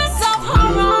 Vultures of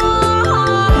Oro.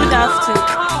 Good afternoon.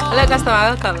 Hello, customer.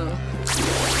 Welcome.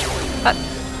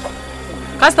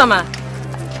 Customer.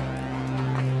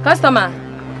 Customer.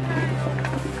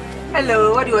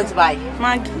 Hello, what do you want to buy?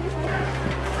 Maggie.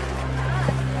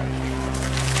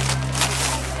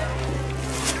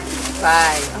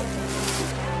 Bye.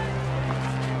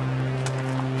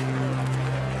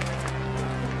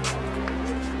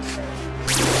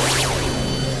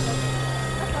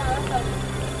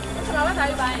 What are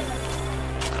you buying?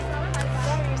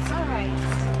 It's alright.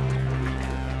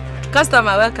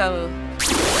 Customer, welcome.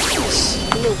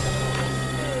 Hello.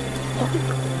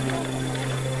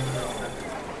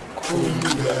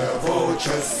 The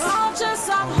vultures. Vultures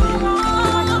of Oro.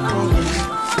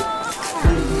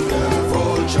 The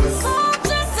vultures.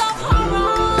 Vultures of Oro.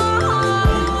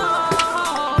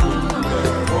 The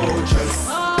vultures.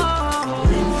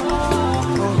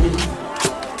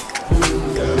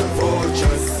 The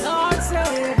vultures.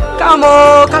 Come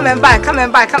on, come and buy, come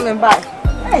and buy, come and buy.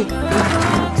 Hey.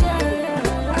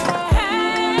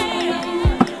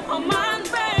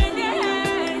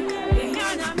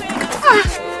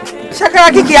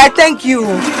 Shakarakiki, I thank you.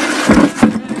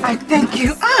 I thank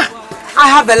you. I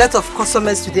have a lot of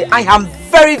customers today. I am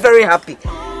very, very happy.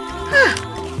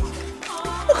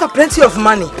 Look at plenty of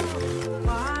money.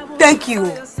 Thank you.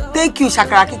 Thank you,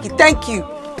 Shakarakiki. Thank you.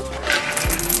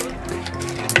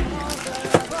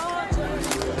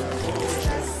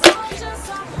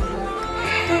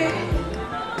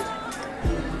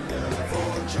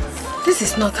 This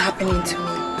is not happening to me.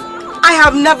 I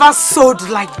have never sold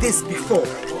like this before.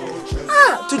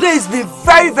 Today has been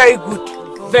very, very good.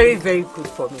 Very, very good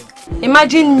for me.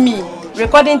 Imagine me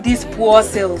recording these poor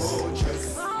sales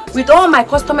with all my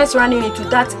customers running into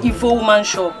that evil woman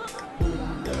shop.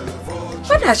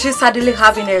 What does she suddenly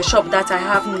have in her shop that I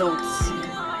have not?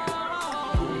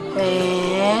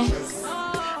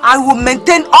 I will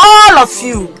maintain all of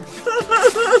you.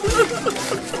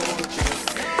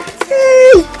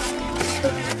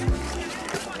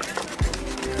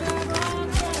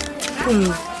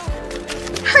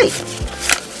 Hey,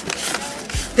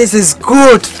 this is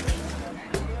good.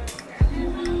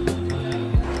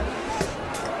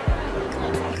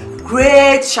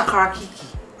 Great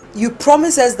Shakarakiki. You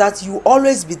promised us that you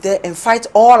always be there and fight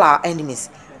all our enemies.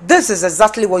 This is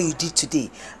exactly what you did today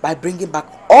by bringing back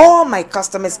all my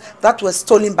customers that were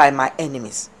stolen by my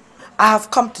enemies. I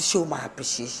have come to show my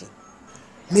appreciation.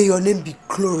 May your name be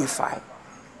glorified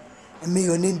and may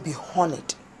your name be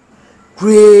honored.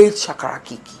 Great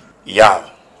Shakarakiki. Yeah.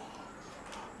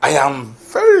 I am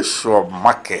very sure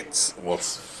market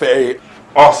was very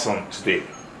awesome today.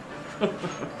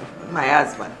 My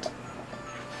husband.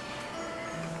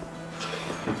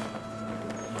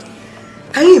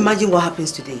 Can you imagine what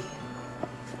happens today?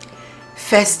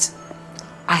 First,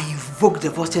 I invoked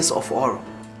the vultures of Oro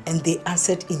and they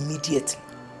answered immediately,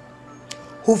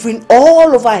 hovering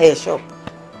all over her shop.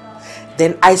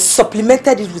 Then I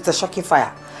supplemented it with a shocking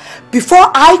fire.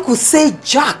 Before I could say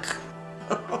Jack,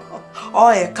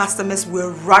 all her customers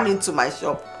were running to my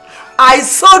shop. I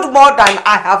sold more than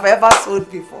I have ever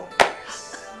sold before.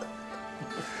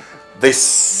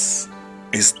 This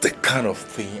is the kind of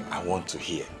thing I want to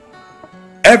hear.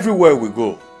 Everywhere we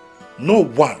go, no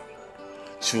one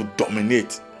should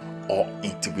dominate or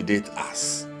intimidate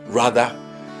us. Rather,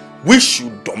 we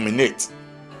should dominate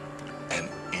and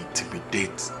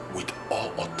intimidate with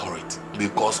all authority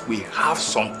because we have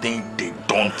something they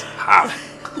don't have.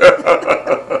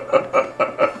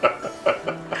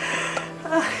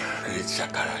 Great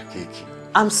Shakarakiki.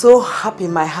 I'm so happy,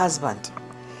 my husband.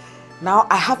 Now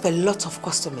I have a lot of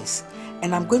customers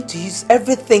and I'm going to use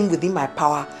everything within my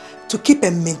power to keep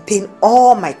and maintain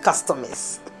all my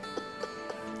customers.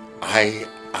 I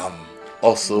am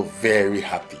also very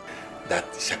happy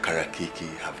that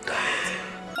Shakarakiki have done it.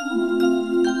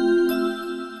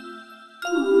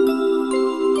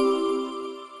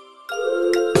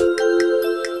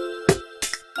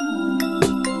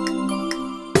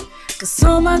 There's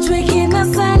so much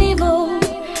wickedness and evil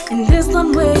in this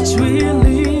land which we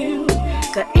live.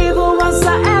 The evil ones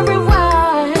are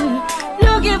everywhere,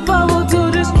 looking forward to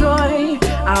destroy.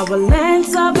 Our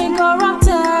lands have been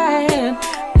corrupted.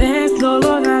 There's no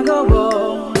longer go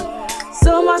on.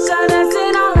 So much sadness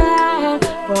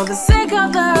for the sake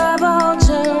of the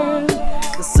vulture.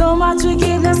 There's so much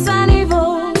wickedness and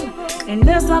evil in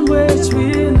this land which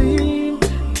we live.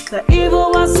 The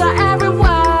evil ones are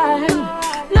everywhere,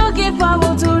 looking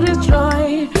forward to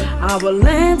destroy. Our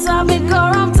lands have been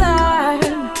corrupted,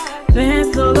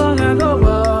 things no longer go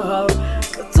well.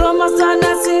 But so much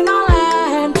sadness in our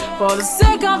land for the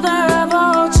sake of the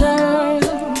vulture.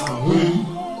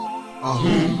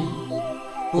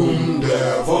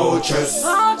 The vultures.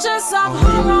 Vultures of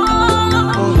horror.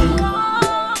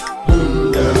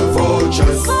 The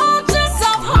vultures. Vultures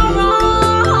of horror.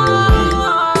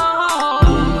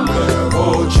 The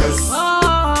vultures.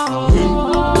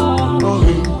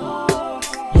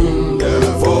 The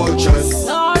vultures.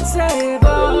 Lord save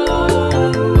us.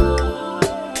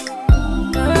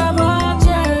 The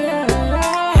vultures.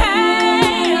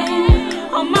 Hey,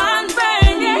 oh man,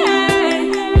 bring it.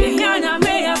 Behind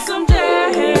me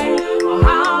someday. Oh,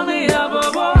 how the other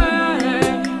boy.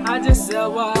 I just said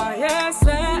why yes.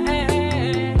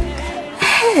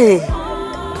 Hey!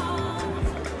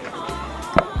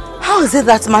 How is it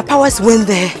that my powers went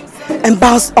there and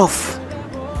bounced off?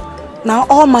 Now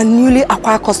all my newly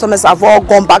acquired customers have all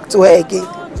gone back to her again.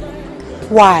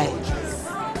 Why?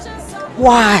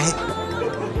 Why?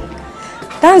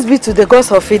 Thanks be to the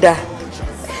gods of Ida.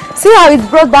 See how it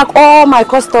brought back all my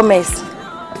customers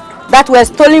that were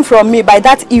stolen from me by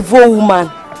that evil woman.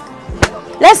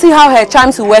 Let's see how her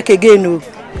charms will work again.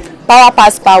 Power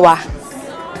past power.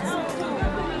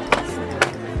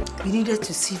 You needed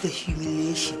to see the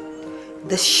humiliation,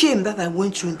 the shame that I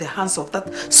went through in the hands of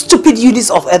that stupid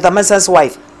Eunice of Edamasa's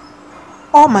wife.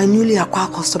 All my newly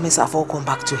acquired customers have all gone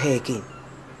back to her again.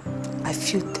 I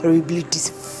feel terribly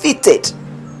defeated.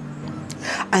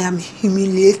 I am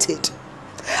humiliated.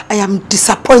 I am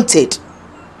disappointed.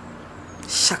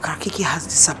 Shakarakiki has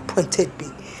disappointed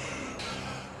me.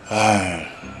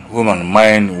 Woman,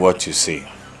 mind what you say.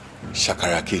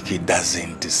 Shakarakiki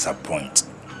doesn't disappoint.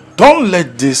 Don't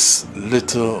let this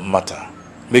little matter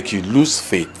make you lose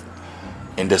faith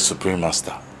in the Supreme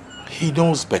Master. He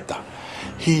knows better.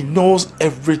 He knows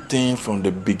everything from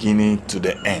the beginning to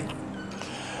the end.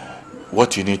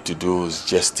 What you need to do is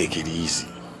just take it easy.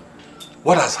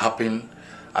 What has happened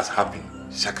has happened.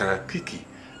 Shakarakiki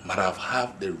might have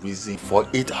had the reason for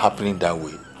it happening that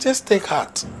way. Just take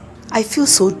heart. I feel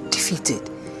so defeated.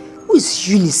 Who is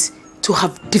Eunice to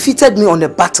have defeated me on a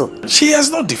battle? She has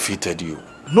not defeated you.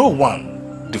 No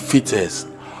one defeats us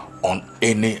on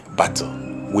any battle.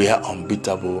 We are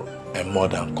unbeatable and more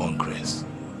than conquerors.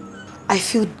 I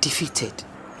feel defeated.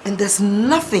 And there's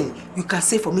nothing you can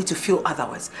say for me to feel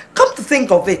otherwise. Come to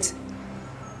think of it.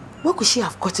 Where could she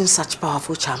have gotten such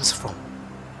powerful charms from?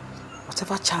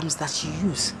 Whatever charms that she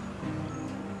used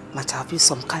might have been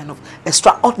some kind of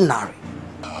extraordinary.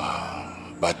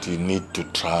 But you need to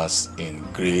trust in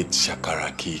great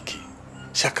Shakarakiki.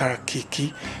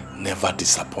 Shakarakiki never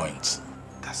disappoints.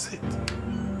 That's it.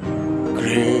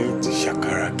 Great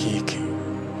Shakarakiki.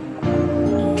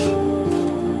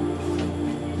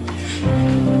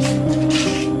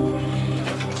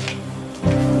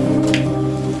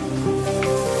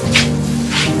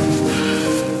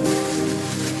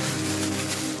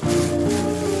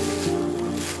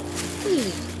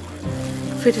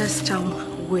 Frida's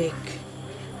charm work.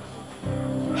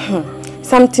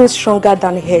 Something stronger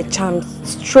than her charms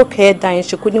struck her down and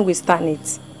she couldn't withstand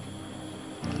it.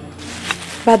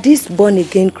 But these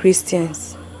born-again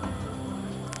Christians,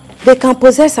 they can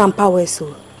possess some power,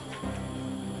 so.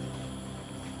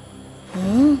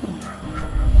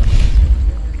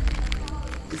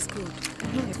 It's good.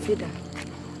 No, Frida.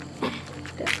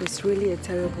 That is really a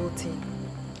terrible thing.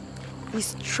 It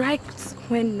strikes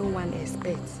when no one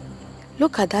expects.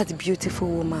 Look at that beautiful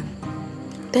woman,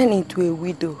 turned into a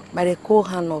widow by the cold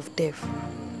hand of death,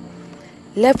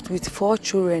 left with 4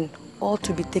 children, all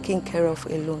to be taken care of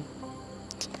alone.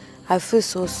 I feel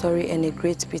so sorry and a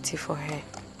great pity for her.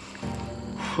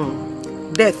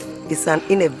 Death is an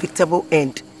inevitable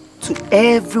end to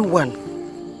everyone.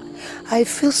 I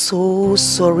feel so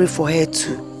sorry for her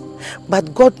too,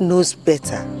 but God knows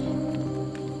better.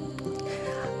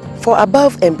 For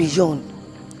above and beyond,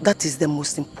 that is the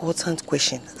most important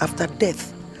question. After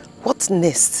death, what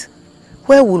next?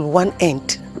 Where will one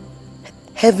end?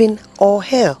 Heaven or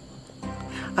hell?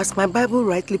 As my Bible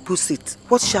rightly puts it,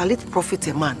 what shall it profit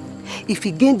a man if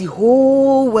he gain the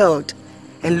whole world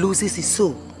and loses his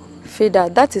soul? Frida,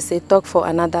 that is a talk for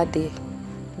another day.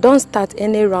 Don't start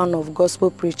any round of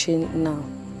gospel preaching now.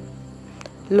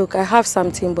 Look, I have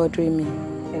something bothering me.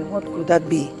 And what could that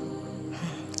be?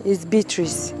 It's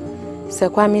Beatrice,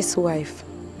 Sekwame's wife.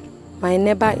 My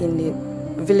neighbor in the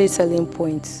village selling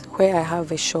point where I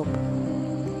have a shop.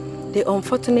 The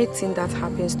unfortunate thing that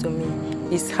happens to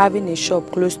me is having a shop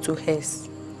close to hers.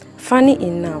 Funny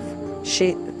enough,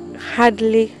 she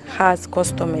hardly has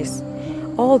customers.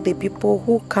 All the people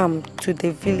who come to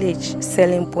the village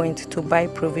selling point to buy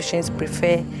provisions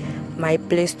prefer my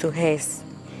place to hers.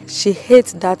 She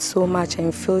hates that so much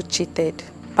and feels cheated.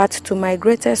 But to my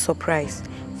greatest surprise,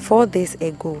 4 days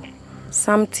ago,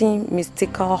 something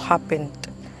mystical happened.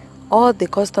 All the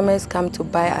customers come to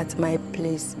buy at my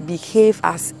place behave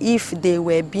as if they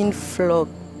were being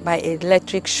flogged by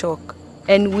electric shock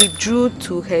and withdrew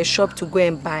to her shop to go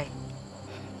and buy.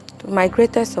 To my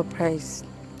greatest surprise,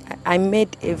 I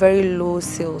made a very low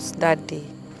sales that day.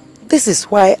 This is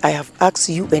why I have asked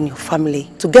you and your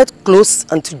family to get close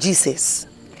unto Jesus.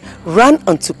 Run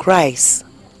unto Christ.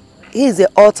 He is the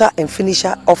author and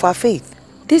finisher of our faith.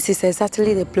 This is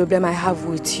exactly the problem I have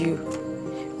with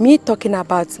you. Me talking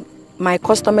about my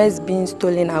customers being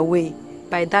stolen away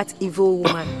by that evil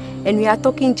woman, and we are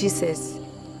talking Jesus.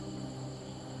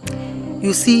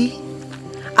 You see,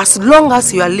 as long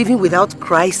as you are living without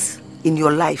Christ in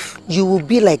your life, you will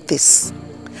be like this,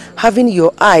 having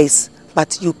your eyes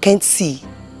but you can't see.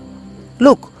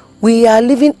 Look, we are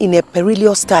living in a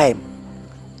perilous time,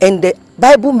 and the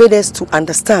Bible made us to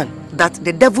understand that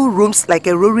the devil roams like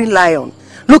a roaring lion,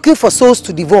 looking for souls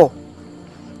to devour.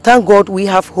 Thank God we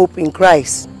have hope in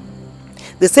Christ.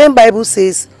 The same Bible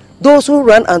says, those who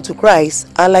run unto Christ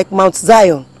are like Mount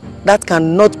Zion that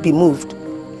cannot be moved.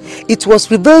 It was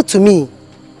revealed to me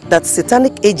that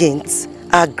satanic agents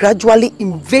are gradually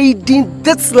invading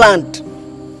this land.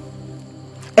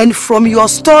 And from your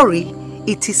story,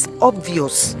 it is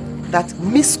obvious that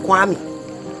Miss Kwame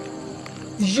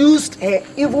used her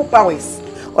evil powers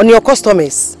on your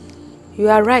customers. You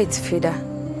are right, Fida.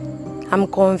 I'm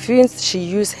convinced she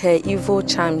used her evil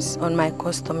charms on my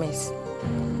customers.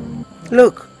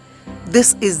 Look,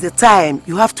 this is the time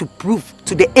you have to prove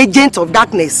to the agent of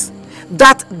darkness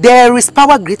that there is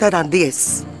power greater than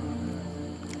theirs.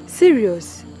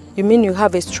 Serious? You mean you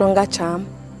have a stronger charm?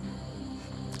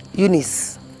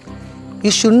 Eunice,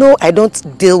 you should know I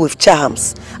don't deal with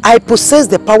charms. I possess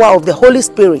the power of the Holy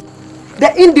Spirit,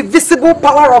 the indivisible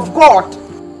power of God,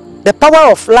 the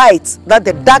power of light that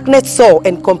the darkness saw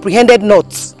and comprehended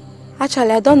not.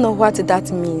 Actually, I don't know what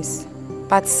that means.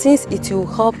 But since it will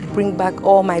help bring back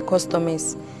all my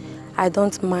customers, I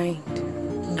don't mind.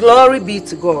 Glory be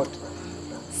to God.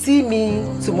 See me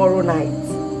tomorrow night.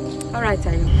 All right,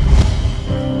 I know.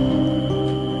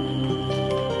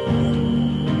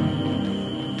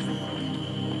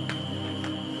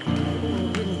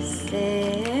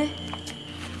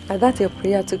 I thought your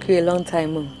prayer took you a long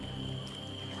time.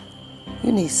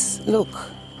 Eunice, look.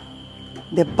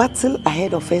 The battle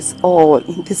ahead of us all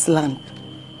in this land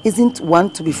isn't one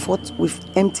to be fought with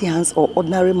empty hands or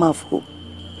ordinary mouth.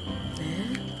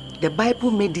 The Bible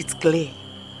made it clear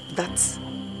that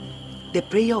the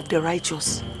prayer of the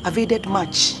righteous availed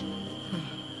much.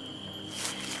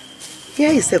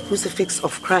 Here is a crucifix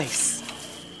of Christ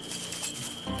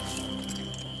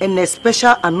and a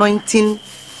special anointing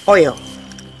oil.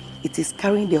 It is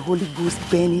carrying the Holy Ghost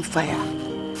burning fire.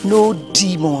 No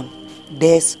demon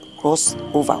dares cross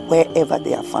over wherever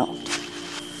they are found.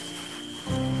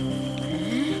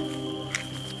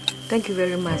 Thank you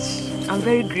very much. I'm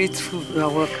very grateful. You are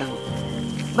welcome.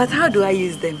 But how do I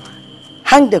use them?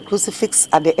 Hang the crucifix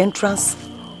at the entrance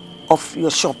of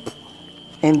your shop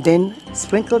and then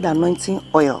sprinkle the anointing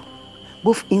oil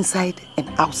both inside and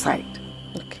outside.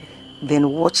 Okay. Then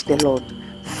watch the Lord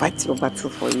fight your battle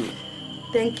for you.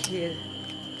 Thank you.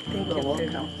 Thank you very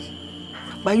much.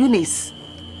 But Eunice,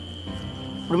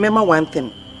 remember one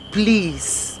thing.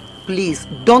 Please, please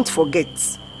don't forget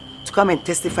to come and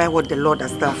testify what the Lord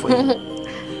has done for you.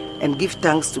 And give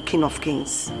thanks to King of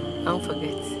Kings. I won't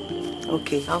forget.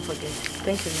 Okay. I won't forget.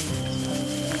 Thank you very much.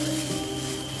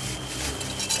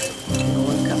 You're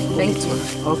welcome. Thank you.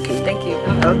 Okay. Thank you.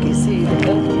 Okay, see you.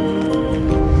 Thank you.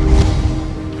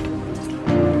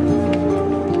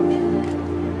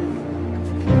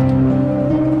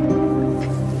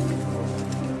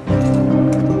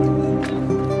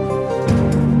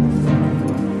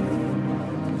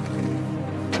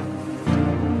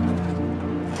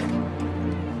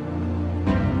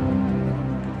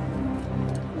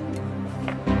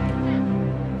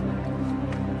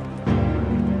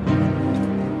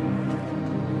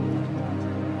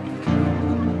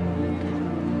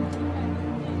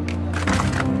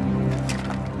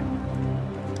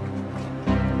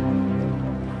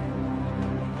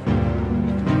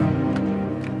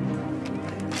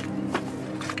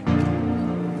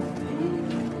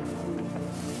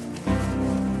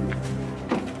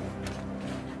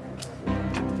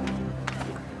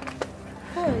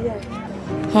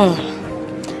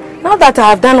 Now that I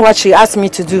have done what she asked me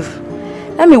to do,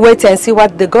 let me wait and see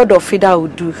what the god of Fida will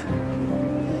do.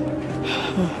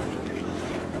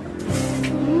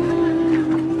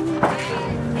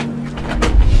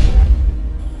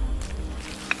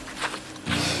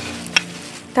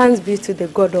 Thanks be to the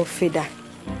god of Fida.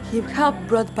 He helped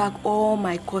brought back all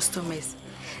my customers,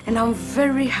 and I'm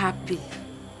very happy.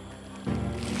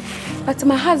 But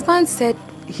my husband said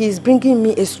he's bringing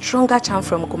me a stronger charm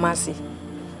from Kumasi.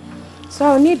 So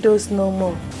I'll need those no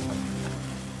more.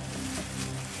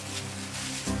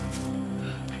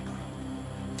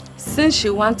 Since she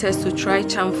wants us to try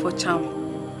charm for charm,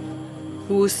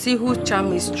 we will see whose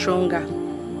charm is stronger.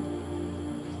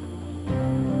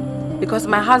 Because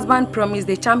my husband promised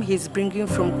the charm he's bringing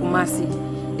from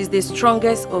Kumasi is the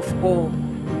strongest of all.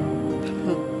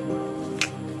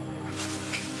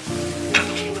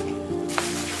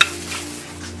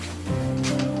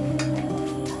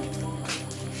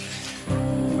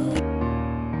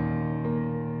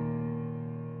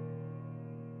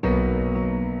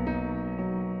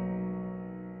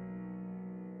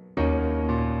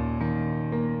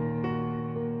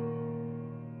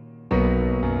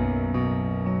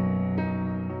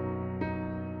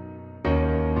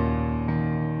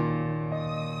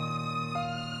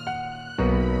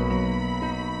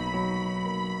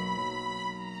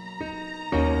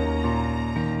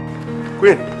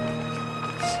 Queen.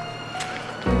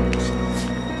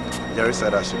 Jerry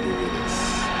said I should give you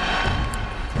this.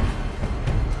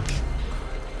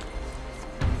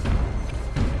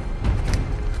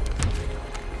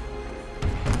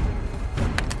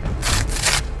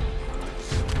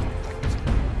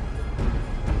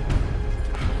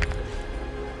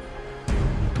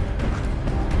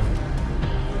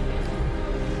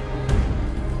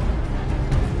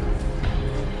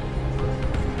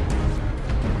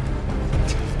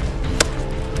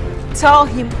 Tell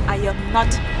him I am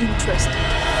not interested.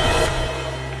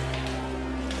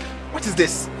 What is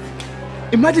this?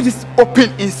 Imagine this open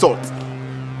insult.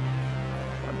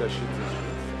 What the shit is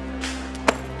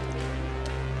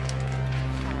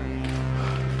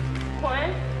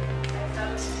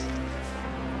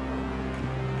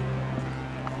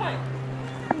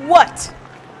What?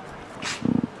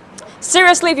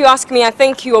 Seriously, if you ask me, I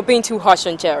think you are being too harsh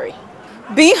on Jerry.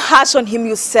 Being harsh on him,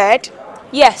 you said?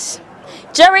 Yes.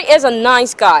 Jerry is a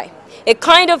nice guy. A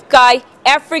kind of guy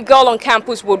every girl on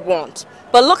campus would want.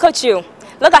 But look at you.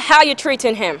 Look at how you're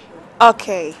treating him.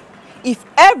 Okay. If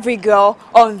every girl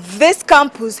on this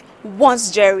campus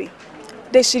wants Jerry,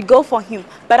 they should go for him.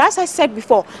 But as I said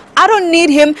before, I don't need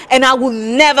him and I will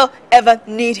never ever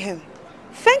need him.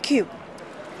 Thank you.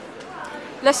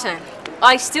 Listen,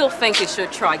 I still think you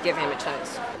should try give him a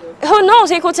chance. Who knows,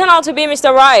 he could turn out to be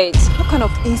Mr. Right. What kind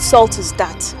of insult is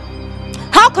that?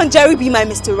 How can Jerry be my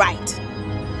Mr. Right?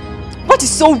 What is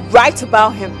so right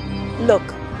about him? Look,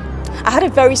 I had a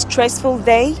very stressful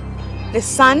day. The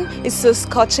sun is so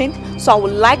scorching, so I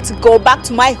would like to go back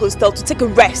to my hostel to take a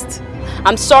rest.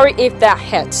 I'm sorry if that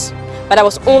hurts, but I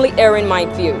was only airing my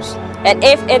views. And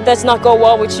if it does not go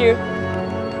well with you,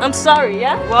 I'm sorry,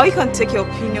 yeah? Well, you can take your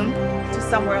opinion to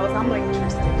somewhere else. I'm not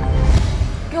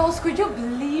interested. Girls, could you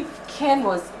believe Ken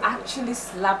was actually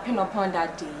slapping upon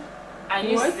that day? Are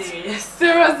you serious?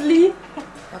 Seriously?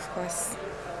 Of course.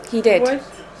 He did. What?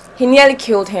 He nearly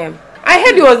killed him. I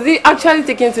heard he was actually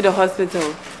taken to the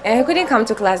hospital. And he couldn't come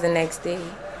to class the next day.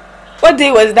 What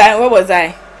day was that? Where was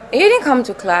I? He didn't come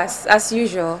to class, as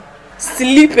usual.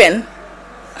 Sleeping?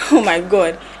 Oh my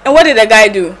god. And what did the guy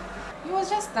do? He was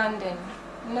just standing.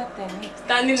 Nothing.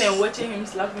 Standing and watching him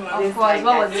slap him. Of course,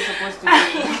 what was he supposed to do?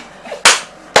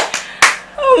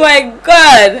 Oh my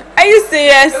god. Are you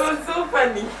serious? It was so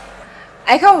funny.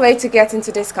 I can't wait to get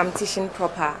into this competition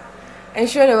proper and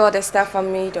show the world the stuff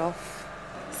I'm made of.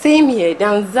 Same here. The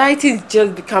anxiety is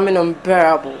just becoming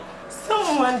unbearable.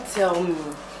 Someone tell me,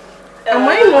 am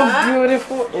I not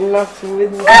beautiful enough to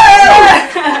win this?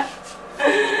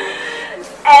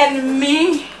 And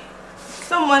me?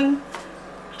 Someone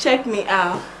check me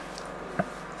out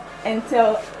and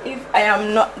tell if I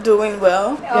am not doing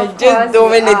well. You're just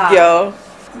doing it, girl.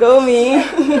 Go me.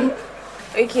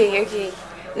 Okay.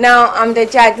 Now I'm the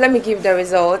judge. Let me give the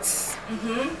results.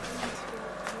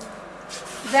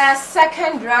 The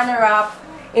second runner-up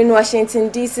in Washington,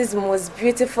 D.C.'s most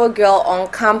beautiful girl on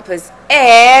campus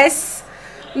is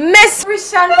Miss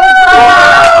Rishan.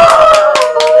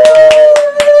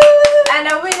 And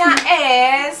the winner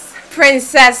is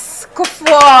Princess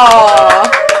Kufo.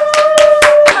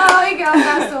 Oh, you girls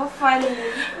are so funny.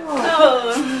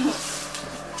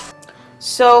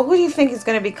 So, who do you think is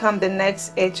going to become the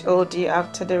next HOD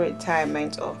after the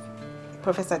retirement of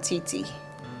Professor Titi?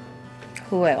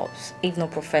 Who else, if not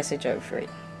Professor Geoffrey?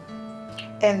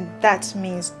 And that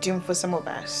means doom for some of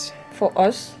us. For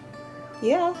us?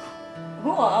 Yeah.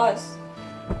 Who are us?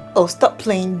 Oh, stop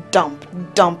playing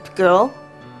dump, girl.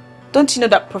 Don't you know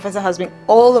that Professor has been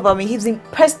all over me? He's been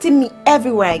pestering me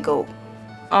everywhere I go.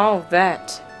 All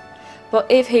that. But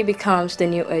if he becomes the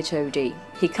new HOD,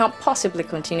 he can't possibly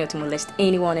continue to molest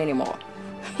anyone anymore.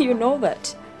 You know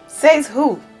that. Says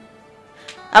who?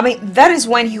 I mean, that is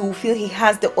when he will feel he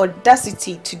has the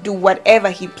audacity to do whatever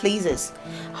he pleases.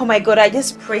 Oh my God, I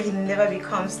just pray he never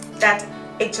becomes that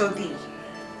HOD.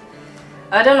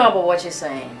 I don't know about what you're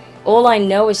saying. All I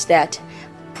know is that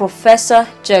Professor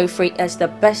Geoffrey is the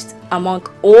best among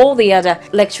all the other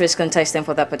lecturers contesting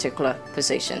for that particular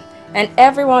position. And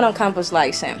everyone on campus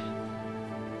likes him.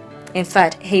 In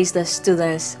fact, he's the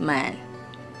student's man.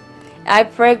 I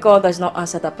pray God does not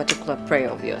answer that particular prayer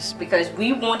of yours, because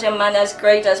we want a man as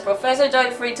great as Professor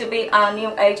Geoffrey to be our new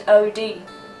HOD.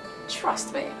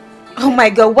 Trust me. Oh my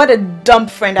God, what a dumb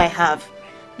friend I have.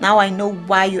 Now I know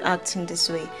why you're acting this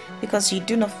way, because you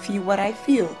do not feel what I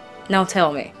feel. Now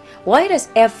tell me, why does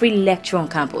every lecturer on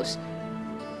campus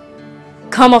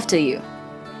come after you?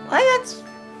 Why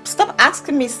not stop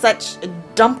asking me such a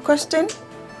dumb question?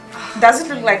 Does it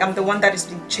look like I'm the one that has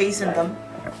been chasing them?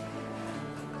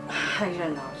 I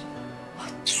don't know.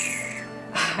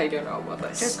 I don't know about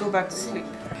this. Just go back to sleep.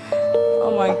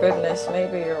 Oh my goodness,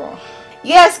 maybe you're wrong.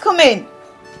 Yes, come in.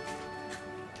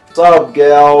 What's up,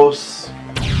 girls?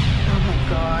 Oh my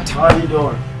God. How are you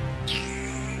doing?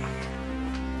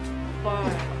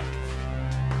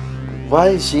 Why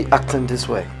is she acting this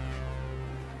way?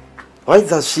 Why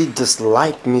does she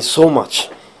dislike me so much?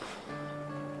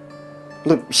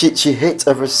 Look, she hates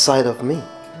every side of me.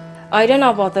 I don't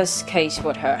know about this case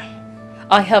with her.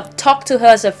 I have talked to her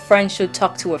as a friend should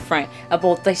talk to a friend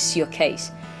about this your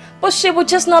case. But she would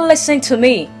just not listen to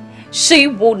me. She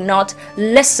would not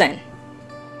listen.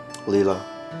 Leela,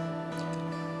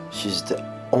 she's the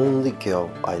only girl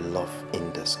I love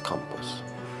in this campus.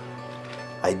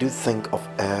 I do think of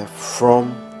her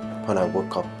from when I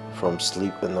woke up from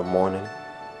sleep in the morning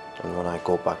and when I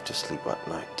go back to sleep at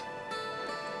night.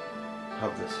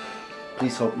 Have this.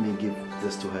 Please help me give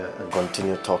this to her and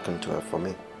continue talking to her for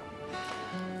me.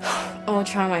 I'll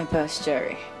try my best,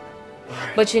 Jerry.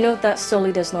 But you know that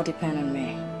solely does not depend on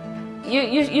me.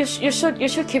 You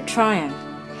should keep trying.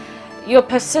 Your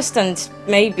persistence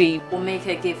maybe will make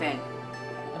her give in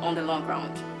on the long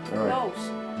run. Who knows?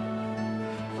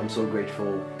 I'm so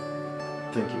grateful.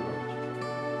 Thank you very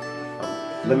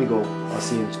much. Let me go. I'll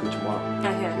see you in school tomorrow.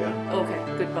 Okay. Yeah?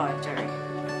 Okay. Goodbye, Jerry.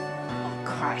 Oh,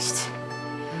 Christ.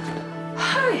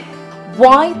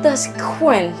 Why does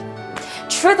Quinn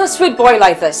treat a sweet boy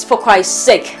like this, for Christ's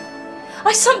sake?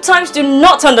 I sometimes do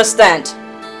not understand.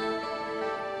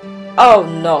 Oh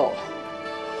no.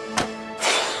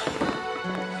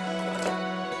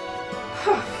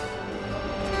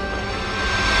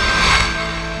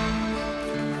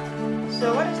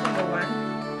 So what is number one?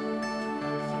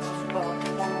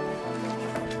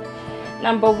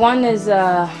 Number one is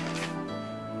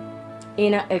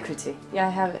inner equity. Yeah, I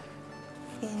have it.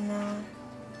 Inner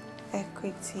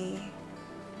equity.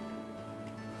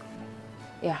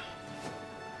 Yeah.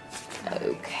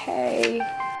 Okay.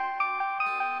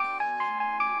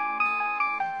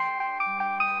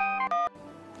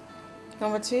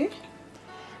 Number two?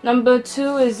 Number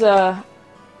two is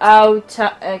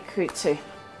outer equity.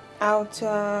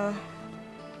 Outer.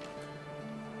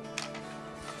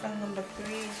 And number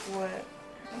three is what?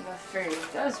 Number three.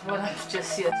 That's what I'm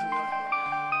just here to know.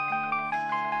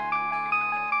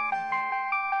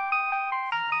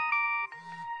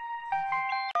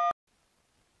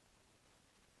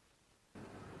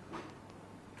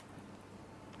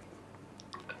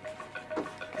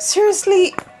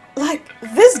 Seriously, like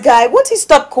this guy, won't he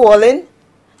stop calling?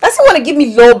 Does he want to give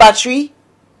me low battery?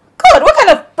 God, what kind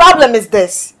of problem is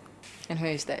this? And who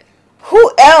is that?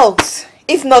 Who else?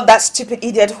 If not that stupid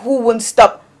idiot who won't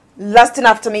stop lusting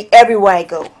after me everywhere I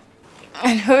go.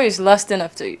 And who is lusting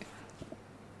after you?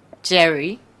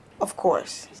 Jerry? Of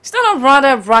course. Is that a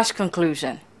rather rash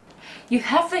conclusion? You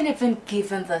haven't even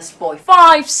given this boy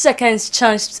 5 seconds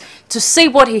chance to say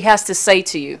what he has to say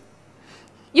to you.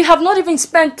 You have not even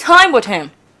spent time with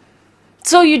him.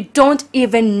 So you don't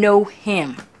even know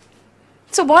him.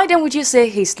 So why then would you say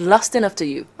he's lusting after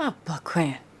you? Ah,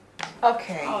 Bakwan.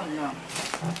 Okay. Oh no.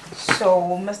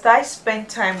 So must I spend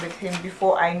time with him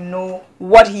before I know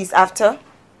what he's after?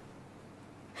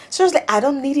 Seriously, I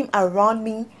don't need him around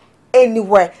me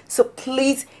anywhere. So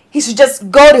please, he should just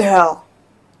go to hell.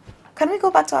 Can we go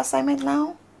back to our assignment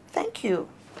now? Thank you.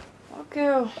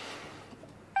 Okay.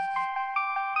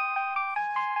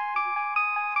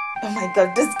 Oh my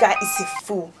God, this guy is a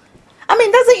fool. I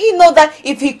mean, doesn't he know that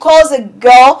if he calls a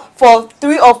girl for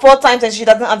 3 or 4 times and she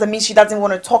doesn't answer, means she doesn't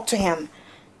want to talk to him?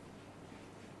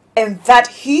 And that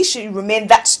he should remain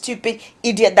that stupid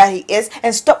idiot that he is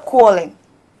and stop calling.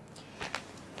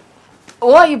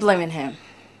 Why are you blaming him?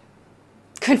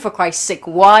 Good, for Christ's sake,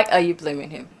 why are you blaming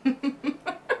him?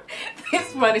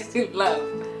 This man is in love.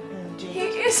 He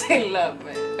is in love,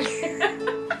 man.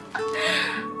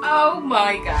 Oh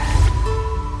my God.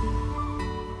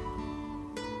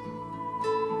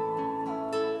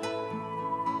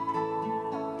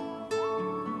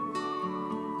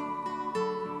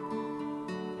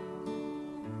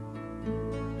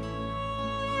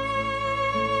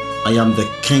 I am the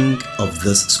king of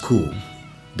this school,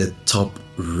 the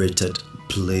top-rated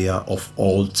player of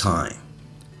all time.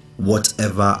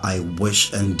 Whatever I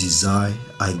wish and desire,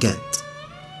 I get.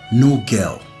 No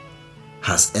girl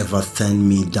has ever turned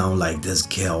me down like this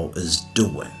girl is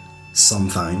doing.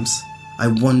 Sometimes, I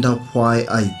wonder why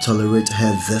I tolerate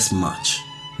her this much.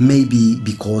 Maybe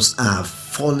because I have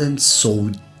fallen so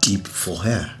deep for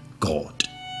her. God,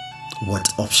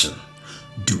 what option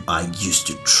do I use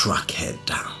to track her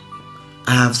down?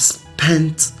 I have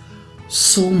spent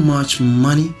so much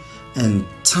money and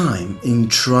time in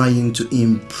trying to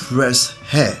impress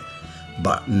her,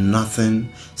 but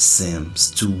nothing seems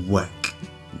to work.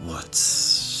 What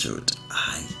should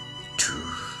I do?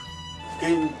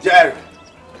 King Jerry.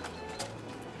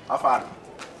 Appiah.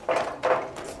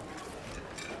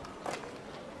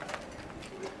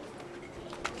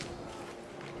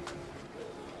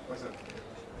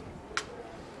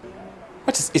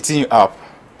 What is eating you up?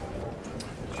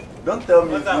 Don't tell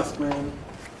me this queen.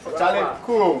 Charlie,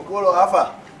 cool,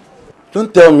 Appiah.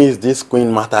 Don't tell me it's this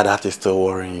queen matter that is still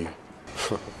worrying you.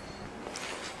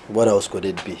 What else could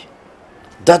it be?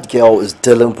 That girl is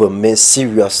dealing with me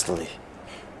seriously.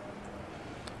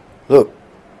 Look,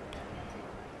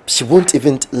 she won't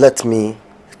even let me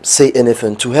say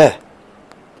anything to her.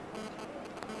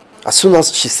 As soon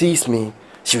as she sees me,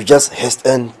 she'll just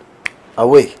hasten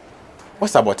away.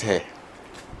 What's about her?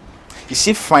 Is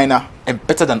she finer and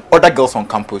better than other girls on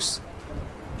campus?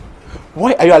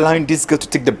 Why are you allowing this girl to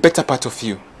take the better part of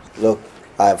you? Look,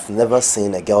 I've never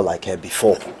seen a girl like her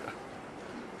before.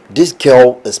 This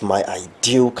girl is my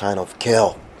ideal kind of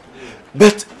girl.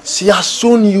 But she has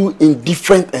shown you in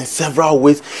different and several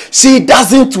ways she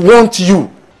doesn't want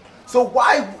you. So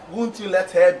why won't you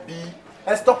let her be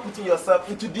and stop putting yourself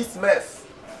into this mess?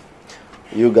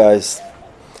 You guys,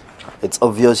 it's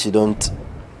obvious you don't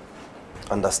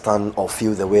understand or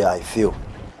feel the way I feel.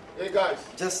 Hey guys,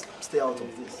 just stay out of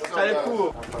this. Charlie,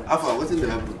 cool. Appiah, what's in the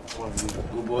happen?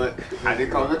 Oh boy, I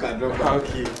didn't come back and drop out.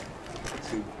 Okay.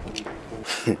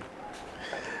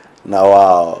 Now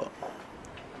wow,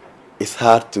 it's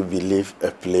hard to believe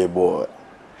a playboy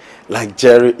like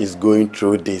Jerry is going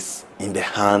through this in the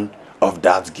hand of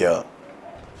that girl.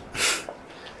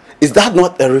 Is that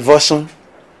not a reversion?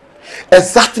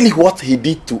 Exactly what he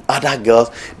did to other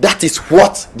girls, that is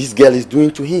what this girl is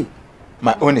doing to him.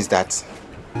 My own is that.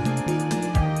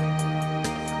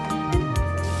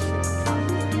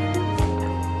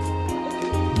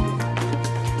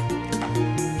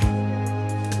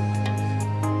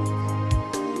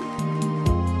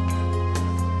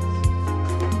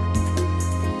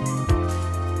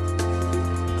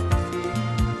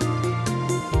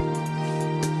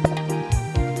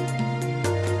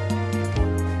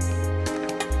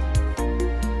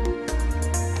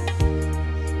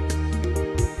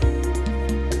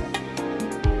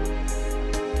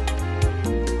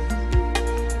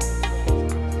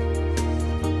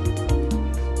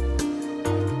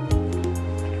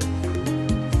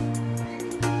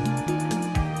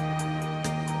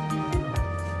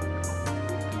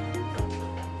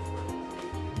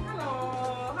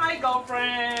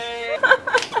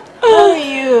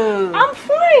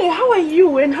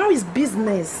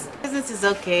 Business is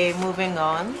okay, moving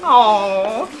on.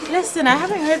 Oh, listen, I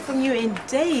haven't heard from you in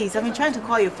days. I've been trying to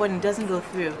call your phone and it doesn't go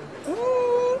through.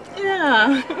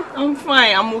 Yeah, I'm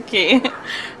fine. I'm okay.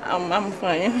 I'm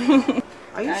fine.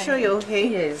 Are you sure you're okay?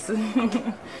 Yes. Wait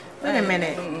a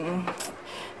minute.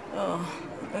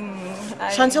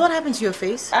 Chantal, what happened to your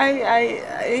face?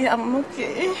 I'm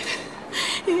okay.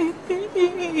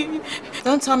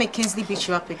 Don't tell me Kingsley beat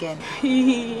you up again.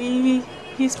 He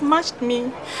smashed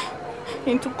me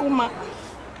into coma.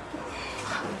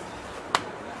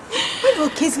 When will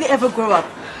Kingsley ever grow up?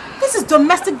 This is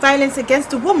domestic violence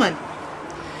against a woman.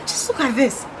 Just look at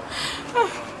this. I'm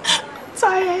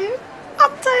tired.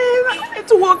 I need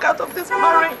to walk out of this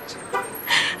marriage.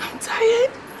 I'm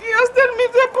tired. He has turned me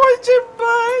to a poor chip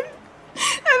boy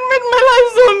and made my life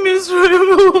so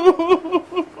miserable.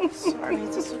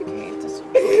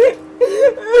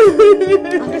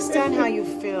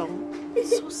 girl.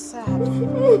 It's so sad.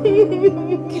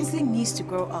 Kinsley needs to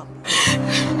grow up.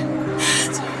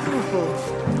 It's terrible.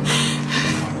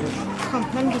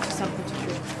 Come, let me get you something to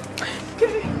drink.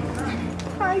 Okay.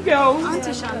 Hi, girls.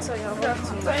 Auntie Shanta, you're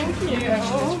welcome. Thank you.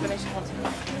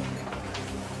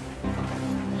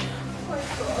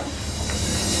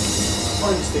 Why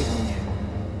are you staying here?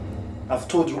 I've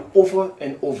told you over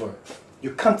and over.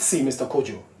 You can't see Mr.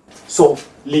 Kojo. So,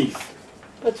 leave.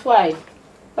 But why?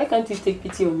 Why can't you take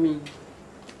pity on me?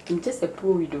 I'm just a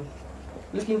poor widow,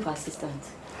 looking for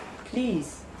assistance.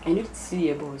 Please, I need to see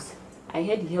your boss. I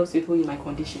heard he helps people in my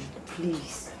condition.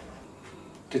 Please.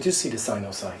 Did you see the sign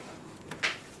outside?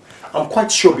 I'm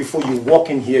quite sure before you walk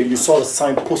in here, you saw the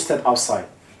sign posted outside.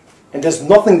 And there's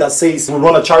nothing that says we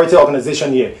run a charity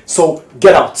organization here. So,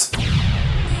 get out.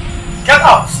 Get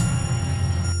out!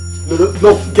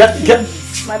 No, get...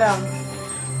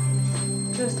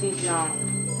 Madam, just leave now.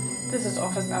 This is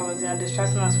office hours. They are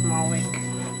distracting us from our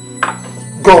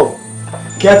work. Go!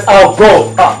 Get out,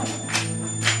 go! Ah.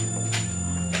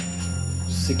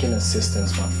 Seeking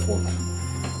assistance from fool.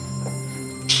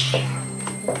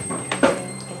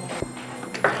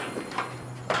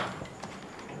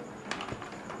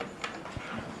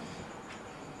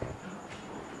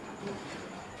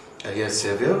 Yes,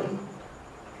 Xavier?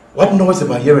 What noise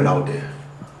am I hearing out there?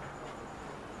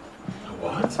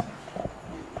 What?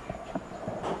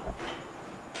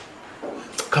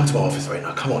 Come to my office right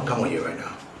now. Come on here right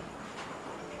now.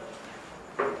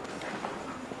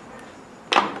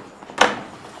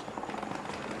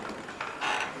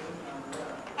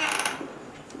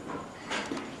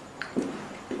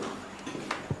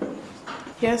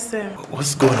 Yes, sir.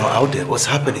 What's going on out there? What's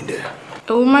happening there?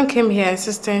 A woman came here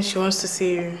insisting she wants to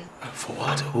see you. For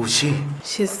what? Who's she?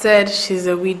 She said she's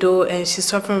a widow and she's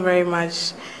suffering very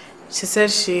much. She said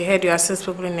she heard you assist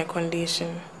people in their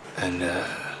condition. And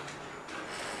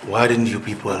why didn't you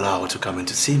people allow her to come in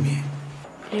to see me?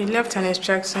 You left an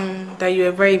instruction that you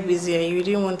were very busy and you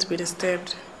didn't want to be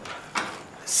disturbed.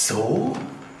 So?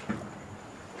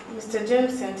 Mr.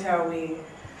 James sent her away.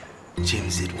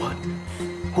 James did what?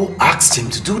 Who asked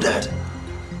him to do that?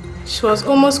 She was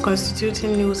almost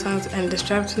constituting nuisance and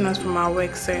distracting us from our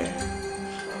work, sir.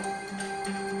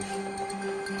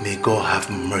 May God have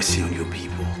mercy on you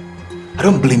people. I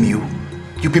don't blame you.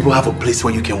 You people have a place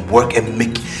where you can work and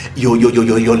make your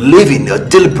living, your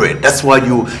deliberate. That's why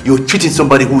you're treating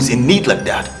somebody who's in need like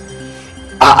that.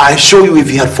 I assure you,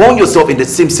 if you had found yourself in the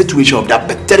same situation of that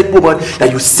pathetic woman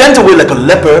that you sent away like a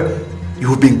leper, you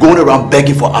would have been going around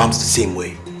begging for alms the same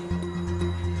way.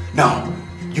 Now,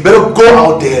 you better go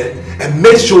out there and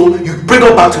make sure you bring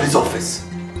her back to this office.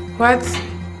 What?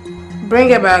 Bring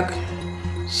her back?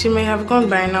 She may have gone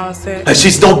by now, sir. And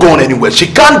she's not going anywhere. She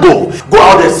can't go. Go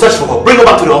out there and search for her. Bring her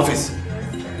back to the office.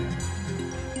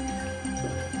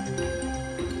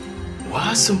 Why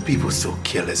are some people so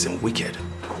careless and wicked?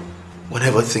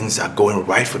 Whenever things are going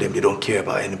right for them, they don't care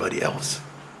about anybody else.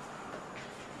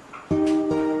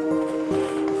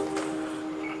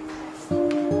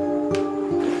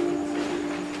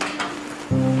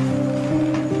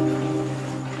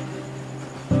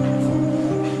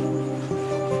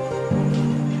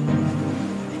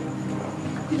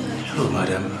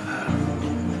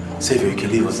 Xavier, you can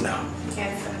leave us now.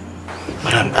 Yes, sir.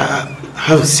 Madam,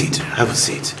 have a seat. Have a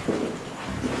seat.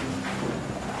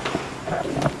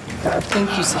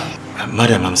 Thank you, sir.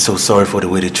 Madam, I'm so sorry for the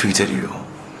way they treated you.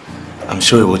 I'm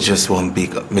sure it was just one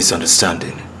big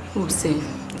misunderstanding. Oh, sir,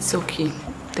 it's okay.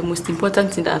 The most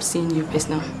important thing that I've seen you is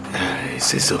now.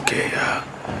 It's okay.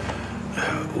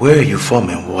 Where are you from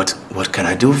and what can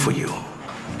I do for you?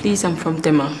 Please, I'm from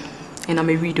Tema and I'm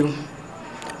a widow.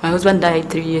 My husband died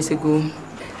 3 years ago.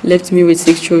 Left me with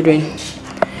 6 children.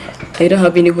 I don't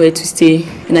have anywhere to stay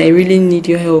and I really need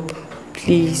your help.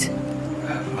 Please.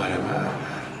 Madam,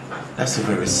 that's a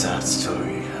very sad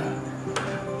story.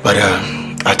 But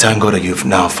I thank God that you've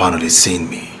now finally seen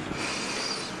me.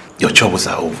 Your troubles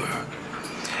are over.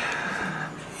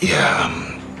 Yeah,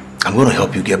 I'm going to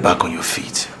help you get back on your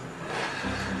feet.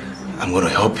 I'm going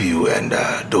to help you and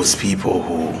those people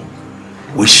who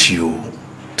wish you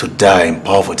to die in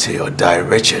poverty or die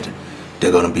wretched,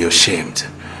 they're going to be ashamed.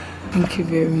 Thank you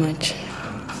very much.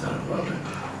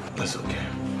 That's okay.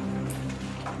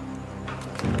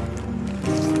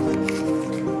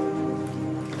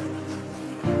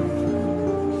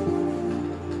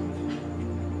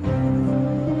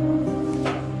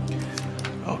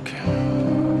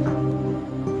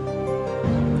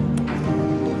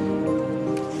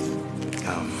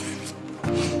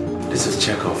 This is a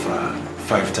check of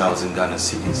 5,000 Ghana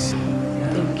cedis.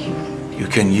 Thank you. You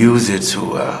can use it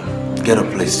to get a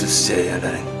place to stay and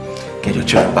then get your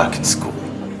children back in school.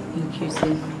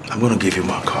 sir. I'm going to give you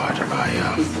my card,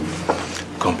 my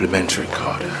complimentary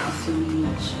card.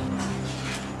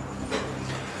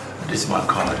 This is my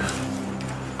card.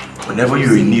 Whenever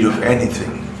you're in need of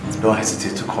anything, don't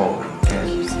hesitate to call me, okay?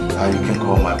 You can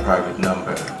call my private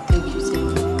number. Thank you, sir.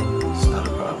 It's not a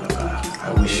problem.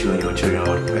 I wish you and your children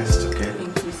all the best, okay?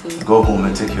 Thank you, sir. Go home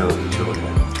and take care of your children.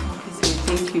 Okay, sir.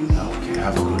 Thank you. Okay,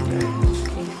 have a good day.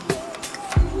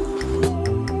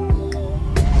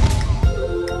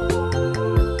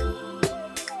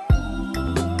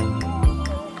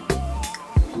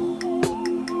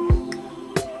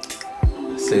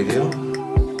 Savior,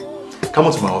 come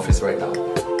on to my office right now.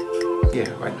 Yeah,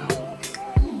 right now.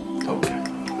 Okay.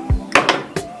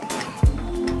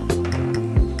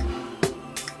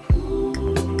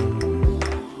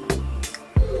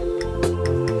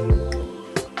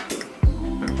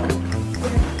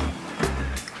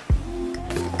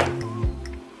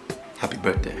 Happy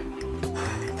birthday.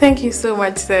 Thank you so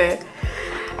much, sir.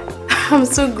 I'm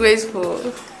so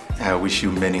grateful. I wish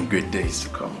you many great days to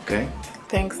come, okay?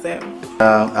 Thanks, sir.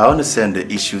 I understand the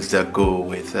issues that go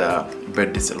with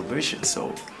birthday celebration,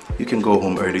 so you can go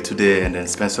home early today and then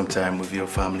spend some time with your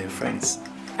family and friends.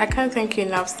 I can't thank you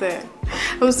enough, sir.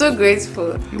 I'm so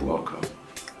grateful. You're welcome.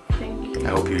 Thank you. I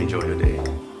hope you enjoy your day.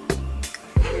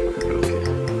 Okay.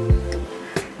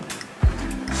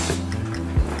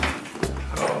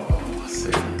 Oh,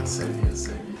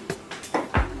 Savior.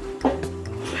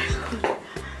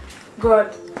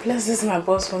 God, bless this my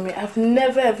boss for me. I've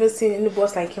never ever seen any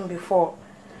boss like him before.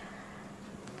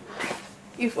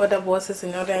 If other bosses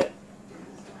in other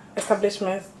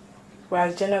establishments were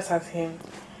as generous as him,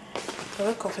 the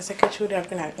work of a secretary would have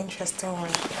been an interesting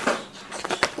one.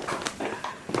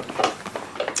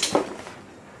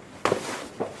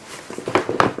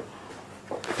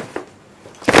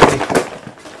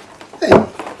 Hey,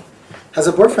 has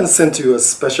a boyfriend sent you a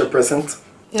special present?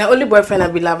 The only boyfriend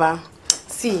I be lover.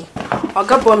 See,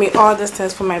 Oga bought me all these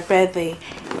things for my birthday.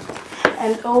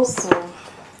 And also,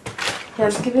 he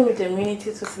has given me the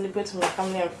immunity to celebrate with my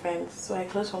family and friends. So I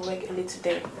closed from work early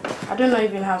today. I don't know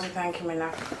even how to thank him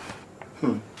enough.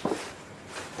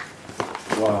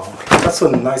 Wow, that's so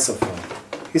nice of him.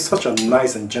 He's such a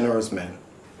nice and generous man.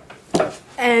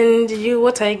 And you,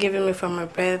 what are you giving me for my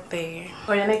birthday?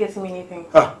 Or you're not getting me anything?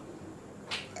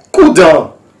 Cool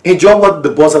down. Enjoy what the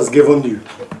boss has given you.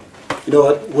 You know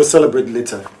what? We'll celebrate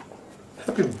later.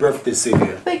 Happy birthday,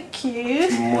 Savior. Thank you.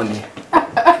 Money.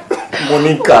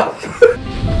 Monica.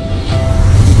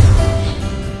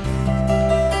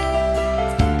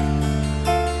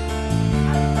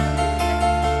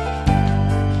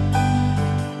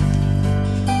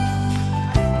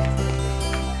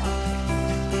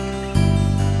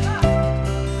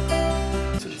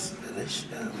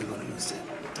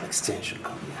 Extension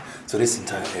company. So this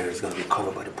entire area is going to be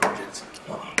covered by the project.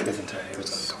 This entire area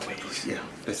is going to be covered. Yeah,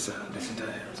 this entire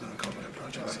area is going to be covered by the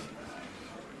project.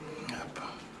 Yep.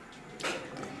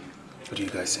 What do you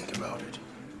guys think about it?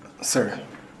 Sir,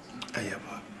 Yep.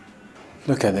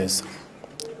 look at this.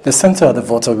 The center of the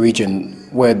Volta region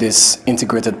where this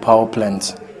integrated power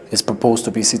plant is proposed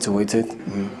to be situated.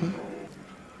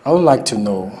 I would like to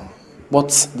know,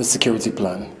 what's the security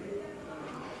plan?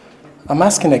 I'm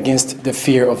asking against the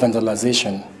fear of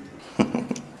vandalization.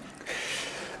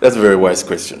 That's a very wise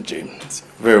question, James.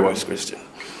 Very wise question.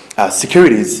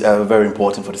 Security is very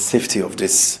important for the safety of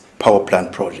this power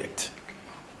plant project.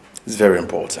 It's very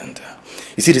important.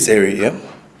 You see this area here?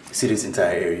 You see this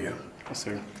entire area? Yes,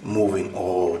 sir. Moving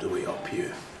all the way up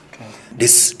here. Okay.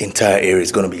 This entire area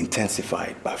is going to be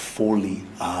intensified by fully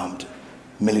armed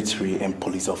military and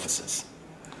police officers.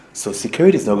 So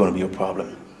security is not going to be a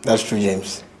problem. That's true,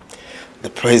 James. The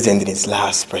president in his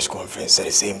last press conference said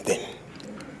the same thing.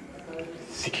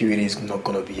 Security is not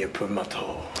going to be a problem at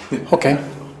all. Okay.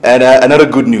 And another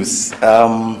good news.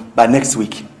 By next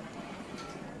week,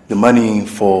 the money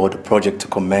for the project to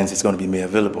commence is going to be made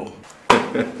available.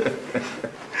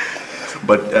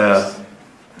 But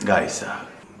guys,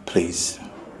 please,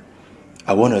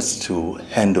 I want us to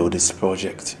handle this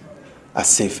project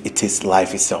as if it is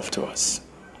life itself to us.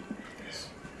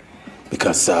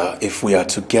 Because if we are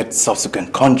to get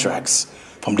subsequent contracts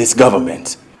from this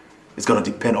government, it's going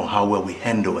to depend on how well we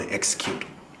handle and execute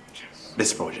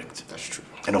this project. That's true.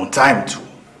 And on time too.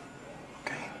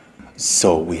 Okay.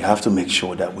 So we have to make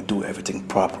sure that we do everything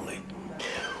properly.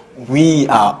 We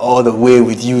are all the way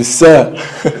with you, sir.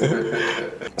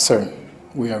 Sir,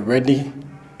 we are ready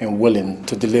and willing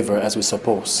to deliver as we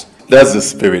suppose. That's the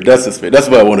spirit. That's the spirit. That's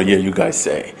what I want to hear you guys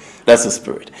say. That's the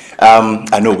spirit.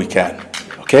 I know we can.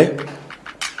 Okay?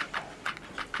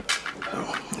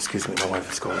 Oh, excuse me, my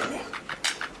wife is calling me.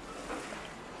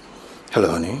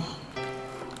 Hello, honey.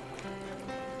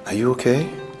 Are you okay?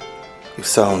 You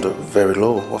sound very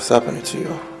low. What's happening to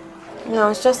you? No,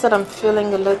 it's just that I'm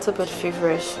feeling a little bit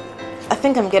feverish. I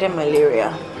think I'm getting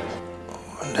malaria.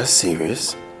 That's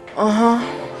serious.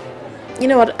 You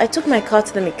know what? I took my car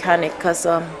to the mechanic because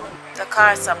the car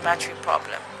has some battery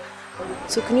problem.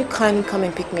 So can you kindly come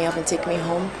and pick me up and take me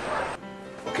home?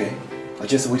 Okay.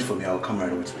 Just wait for me. I'll come right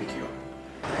away to pick you up.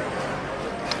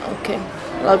 Okay.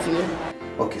 Love you.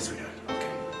 Okay, sweetheart. Okay.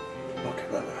 Okay,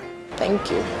 bye-bye.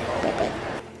 Thank you. Bye-bye.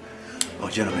 Oh,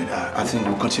 gentlemen, I think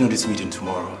we'll continue this meeting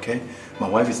tomorrow, okay? My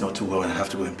wife is not too well and I have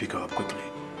to go and pick her up quickly.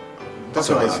 That's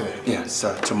what I said. Yes,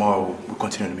 tomorrow we'll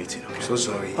continue the meeting, okay? So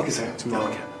sorry. Okay, sir. Tomorrow.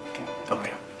 Okay.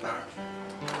 Okay.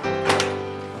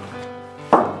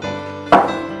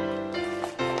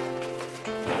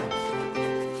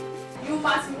 You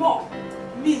must mop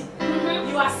me.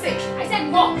 You are sick. I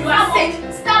said mop. You are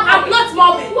sick. Stop. I'm not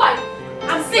mopping. Why?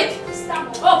 I'm sick.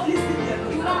 Stop. Oh, please leave me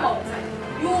alone. You don't mop.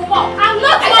 You mop. I'm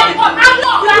not mopping. I'm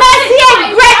not. You are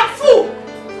sick. Great fool.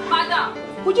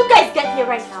 Madam, would you guys get here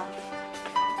right now?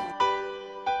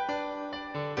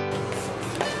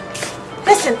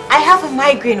 Listen, I have a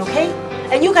migraine, okay?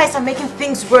 And you guys are making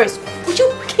things worse. Would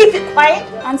you keep it quiet?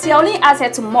 Auntie, I only asked her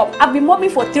to mop. I've been mopping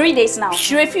for 3 days now.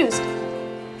 She refused.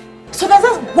 So does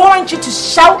that warrant you to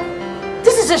shout?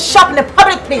 This is a shop in a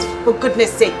public place, for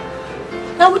goodness sake.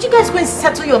 Now would you guys go and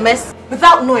settle your mess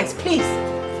without noise, please?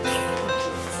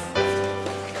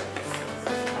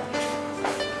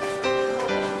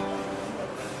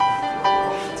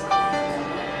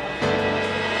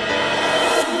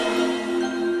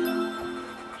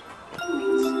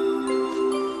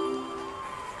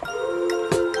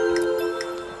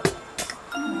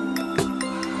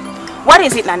 What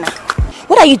is it, Nana?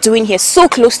 What are you doing here so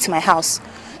close to my house?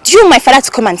 Do you want my father to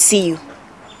come and see you?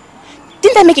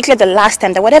 Didn't I make it clear the last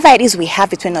time that whatever it is we have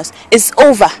between us is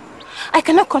over? I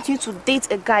cannot continue to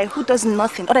date a guy who does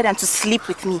nothing other than to sleep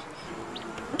with me.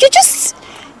 You're just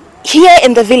here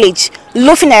in the village,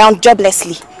 loafing around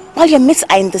joblessly, while your mates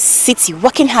are in the city,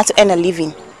 working hard to earn a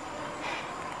living.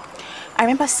 I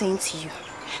remember saying to you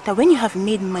that when you have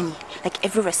made money, like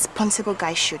every responsible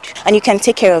guy should, and you can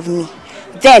take care of me,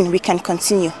 then we can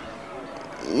continue.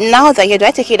 Now that you're here, do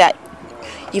I take it that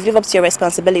you've lived up to your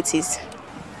responsibilities?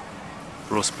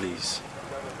 Rose, please.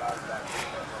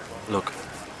 Look,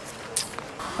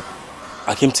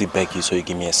 I came to beg you so you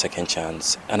give me a second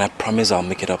chance, and I promise I'll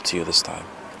make it up to you this time.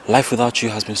 Life without you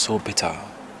has been so bitter.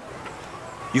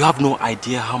 You have no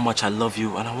idea how much I love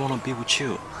you and I want to be with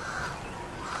you.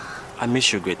 I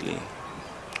miss you greatly.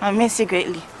 I miss you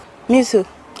greatly. Me too.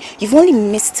 You've only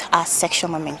missed our sexual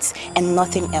moments and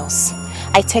nothing else.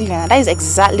 I tell you now, that is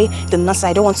exactly the nonsense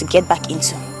I don't want to get back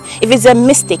into. If it's a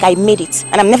mistake, I made it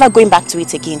and I'm never going back to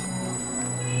it again.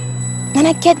 And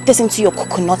I get this into your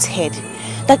coconut head,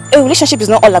 that a relationship is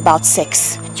not all about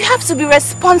sex. You have to be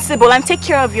responsible and take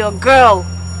care of your girl.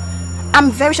 I'm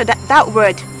very sure that that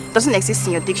word doesn't exist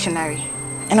in your dictionary.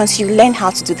 And until you learn how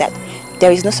to do that,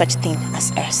 there is no such thing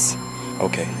as us.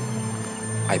 Okay.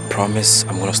 I promise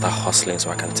I'm gonna start hustling so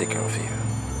I can take care of you.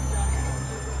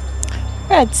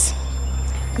 Words.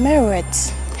 Mere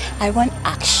words. I want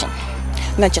action,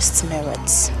 not just mere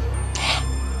words.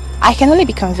 I can only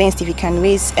be convinced if you can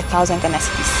raise 1,000 Ghana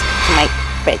cedis for my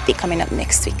birthday coming up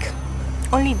next week.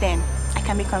 Only then I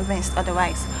can be convinced,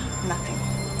 otherwise, nothing.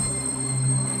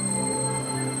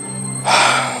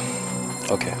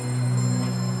 Okay.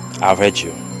 I've heard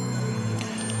you.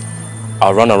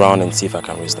 I'll run around and see if I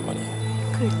can raise the money.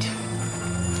 Good.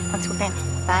 Until then,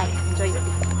 bye. Enjoy your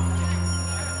day.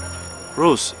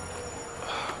 Rose.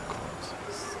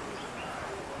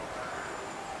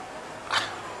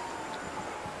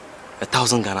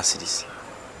 1,000 Ghana cedis.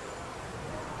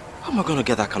 How am I going to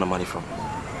get that kind of money from?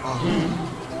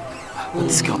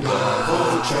 This girl.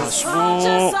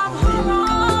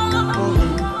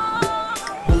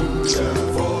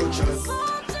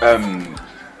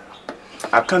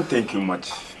 I can't thank you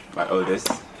much, my elders,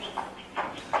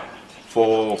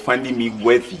 for finding me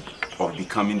worthy of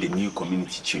becoming the new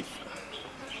community chief.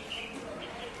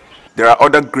 There are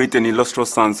other great and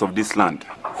illustrious sons of this land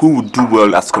who would do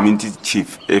well as community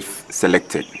chief if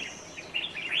selected.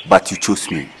 But you chose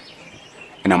me,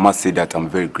 and I must say that I'm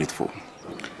very grateful.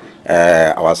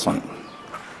 Our son,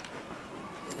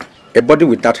 a body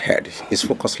without head is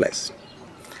focusless.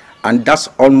 And that's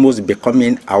almost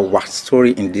becoming our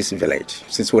story in this village,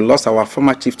 since we lost our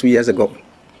former chief 2 years ago.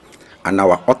 And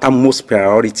our uttermost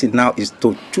priority now is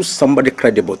to choose somebody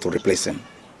credible to replace him.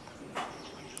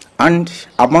 And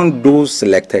among those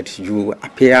selected, you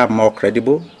appear more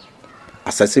credible,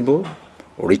 accessible,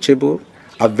 reachable,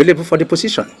 available for the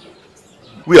position.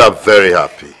 We are very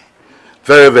happy.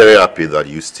 Very, very happy that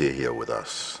you stay here with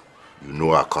us. You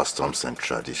know our customs and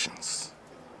traditions.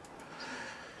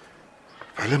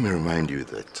 But let me remind you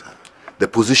that the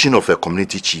position of a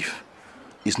community chief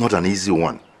is not an easy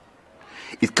one.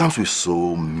 It comes with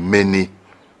so many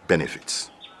benefits,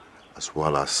 as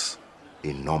well as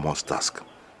enormous tasks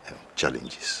and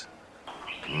challenges.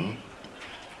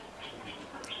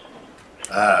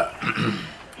 The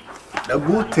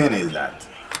good thing is that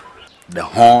the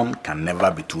horn can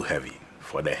never be too heavy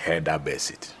for the head that bears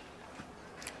it.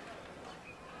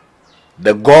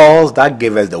 The gods that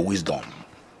gave us the wisdom,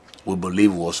 we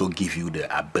believe will also give you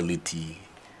the ability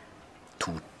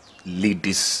to lead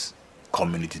this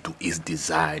community to its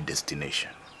desired destination.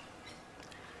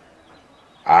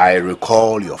 I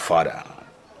recall your father,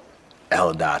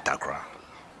 Elder Atakra.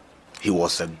 He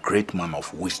was a great man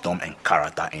of wisdom and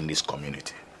character in this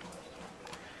community.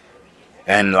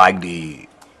 And like the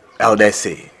elders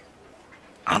say,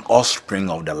 an offspring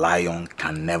of the lion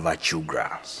can never chew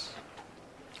grass.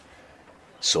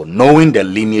 So knowing the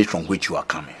lineage from which you are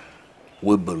coming,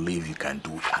 we believe you can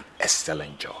do an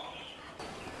excellent job.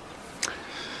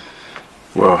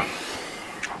 Well,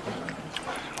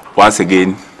 once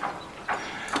again,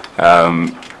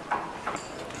 I'd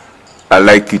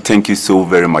like to thank you so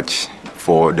very much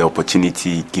for the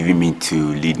opportunity given me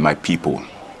to lead my people.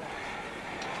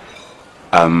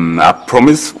 I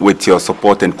promise with your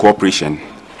support and cooperation,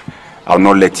 I'll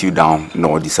not let you down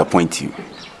nor disappoint you.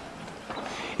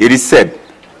 It is said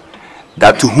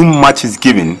that to whom much is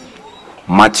given,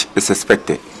 much is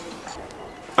expected.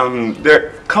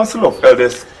 The Council of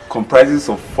Elders comprises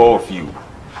of 4 of you,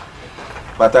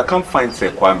 but I can't find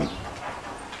Sir Kwame.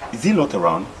 Is he not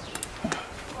around?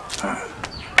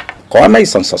 Kwame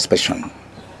is on suspicion.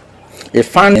 He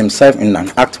found himself in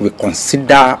an act we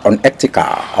consider unethical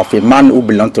of a man who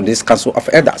belongs to this Council of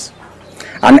Elders.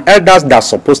 And elders that are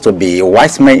supposed to be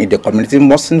wise men in the community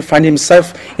mustn't find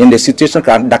himself in the situation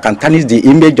that can tarnish the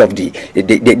image of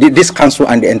this council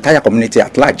and the entire community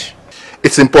at large.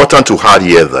 It's important to add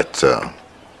here that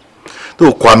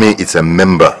though Kwame is a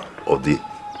member of the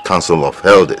Council of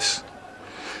Elders,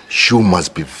 you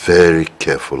must be very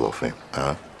careful of him.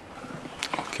 Huh?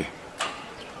 Okay.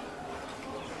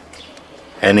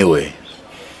 Anyway,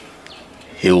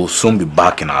 he will soon be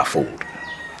back in our fold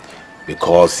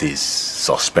because his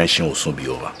suspension will soon be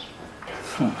over.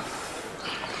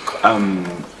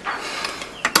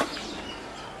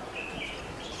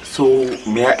 So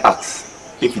may I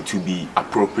ask if it would be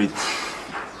appropriate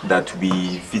that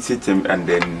we visit him and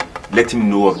then let him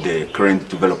know of the current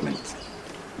development?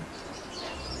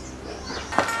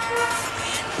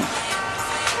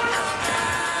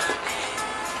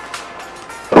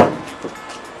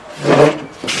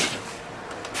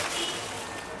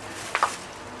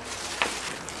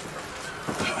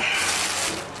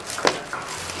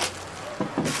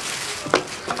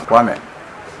 Kwame,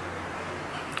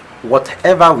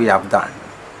 whatever we have done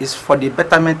is for the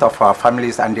betterment of our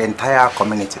families and the entire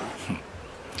community.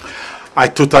 I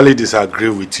totally disagree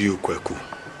with you, Kweku.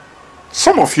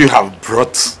 Some of you have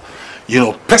brought,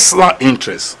 personal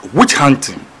interest, witch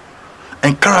hunting,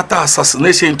 and character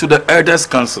assassination into the Elders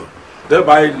Council,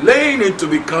 thereby laying it to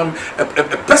become a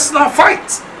personal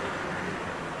fight.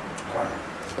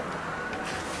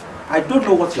 I don't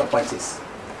know what your point is.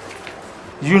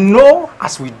 You know,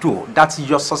 as we do, that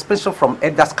your suspension from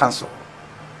Elders Council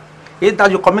is that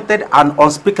you committed an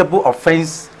unspeakable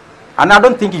offense, and I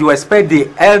don't think you expect the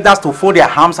elders to fold their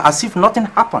arms as if nothing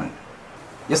happened.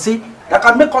 You see, that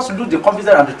can make us lose the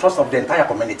confidence and the trust of the entire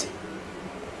community.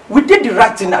 We did the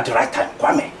right thing at the right time,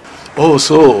 Kwame. Oh,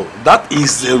 so that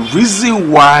is the reason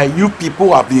why you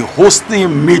people have been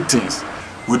hosting meetings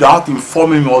without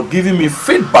informing me or giving me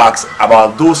feedbacks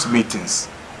about those meetings.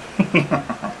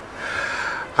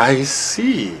 I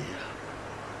see.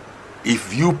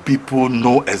 If you people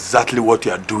know exactly what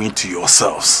you are doing to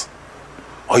yourselves,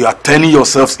 or you are turning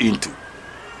yourselves into,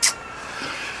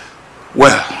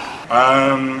 well,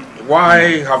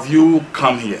 why have you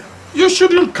come here? You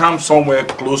shouldn't come somewhere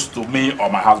close to me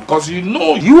or my house, because you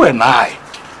know you and I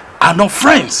are not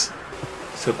friends.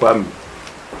 Sir Kwame,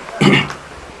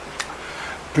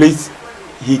 please,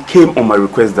 he came on my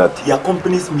request that he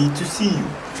accompanies me to see you.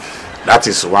 That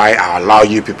is why I allow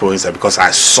you people inside, because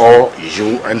I saw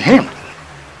you and him.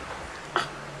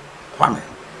 Kwame,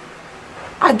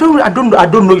 I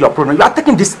don't know your problem. You are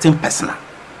taking this thing personal.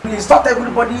 It's not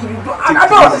everybody you do. I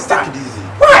don't understand. Take it easy.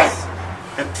 Why?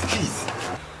 Please,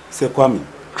 Sir Kwame,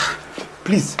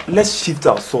 please, let's shift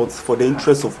our thoughts for the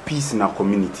interest of peace in our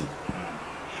community.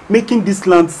 Making this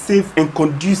land safe and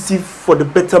conducive for the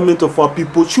betterment of our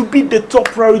people should be the top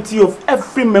priority of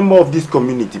every member of this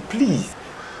community, please.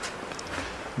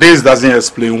 This doesn't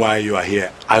explain why you are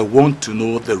here. I want to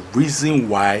know the reason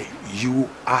why you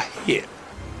are here.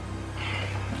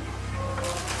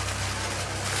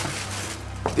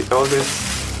 The elders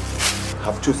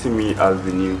have chosen me as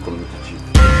the new community chief.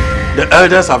 The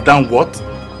elders have done what?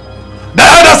 The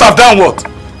elders have done what?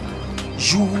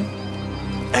 You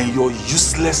and your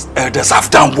useless elders have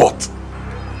done what?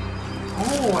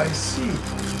 Oh, I see.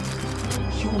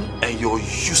 You and your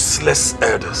useless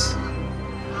elders.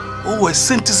 Oh, a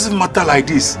sensitive matter like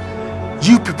this.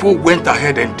 You people went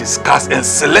ahead and discussed and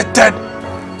selected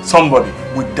somebody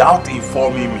without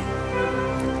informing me.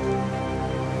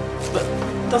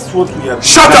 That's what we have.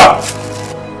 Shut up!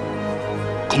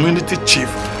 Community chief,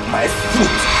 my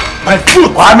foot. My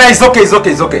foot! Oh, I mean, it's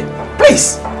okay.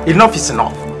 Please, enough is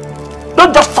enough.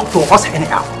 Don't just talk to us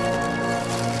anyhow.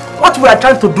 What we are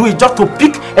trying to do is just to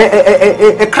pick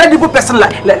a credible person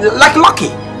like Lucky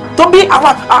to be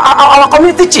our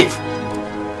community chief.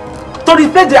 To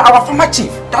replace our former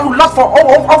chief that we lost for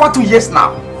over 2 years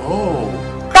now. Oh.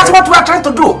 That's what we are trying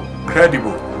to do.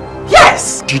 Credible?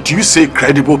 Yes. Did you say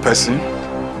credible person?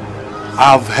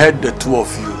 I've heard the two of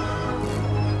you.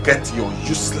 Get your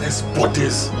useless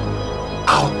bodies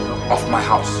out of my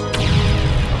house.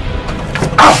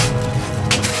 Out!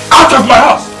 Out of my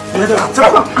house! Out!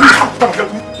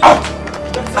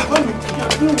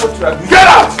 Get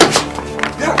out!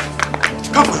 Get out!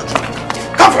 Come for it!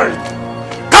 Come for it!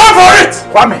 Come for it!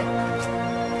 Kwame!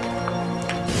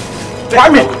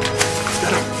 Kwame!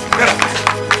 Get out!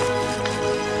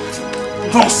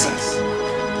 Nonsense!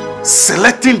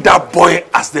 Selecting that boy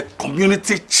as the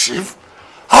community chief?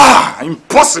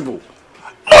 Impossible!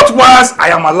 Not whilst I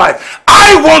am alive.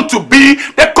 I want to be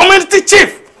the community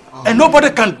chief! And nobody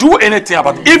can do anything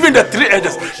about it. Even the 3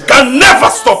 elders can never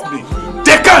stop me.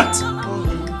 They can't.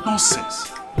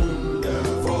 Nonsense.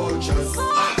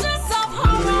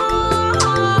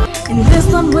 In this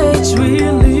land which we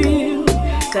live,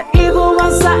 the evil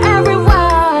ones are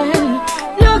everywhere,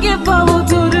 looking forward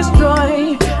to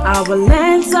destroy. Our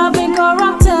lands have been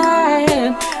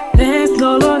corrupted. There's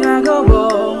no longer go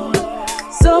on.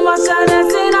 So much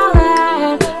sadness in our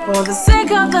land for the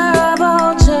sake of the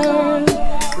vulture.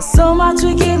 There's so much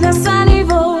wickedness and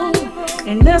evil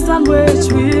in this land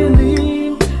which we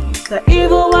live. The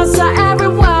evil ones are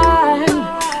everywhere,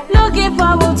 looking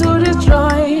forward to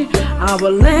destroy.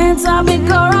 Our lands have been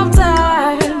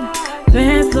corrupted.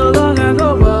 There's no longer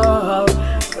go on.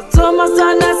 There's so much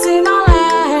sadness in our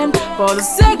land for the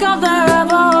sake of the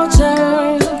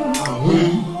vulture.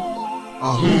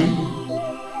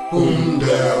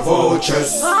 The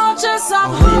vultures. Vultures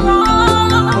of horror.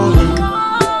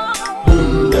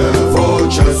 The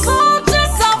vultures.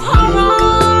 Vultures of horror.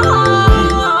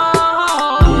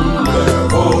 The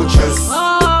vultures.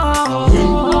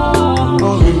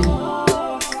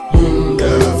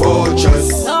 The vultures.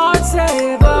 Lord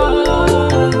save us.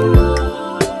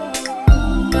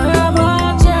 The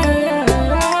vultures.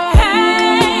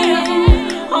 Hey,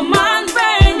 oh man,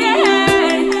 bring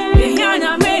it.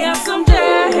 Behind me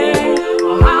someday.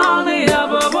 Oh, how they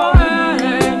ever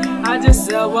I just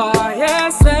said why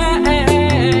yes.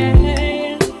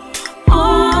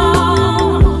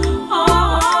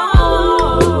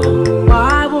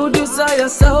 Why would you sell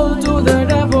yourself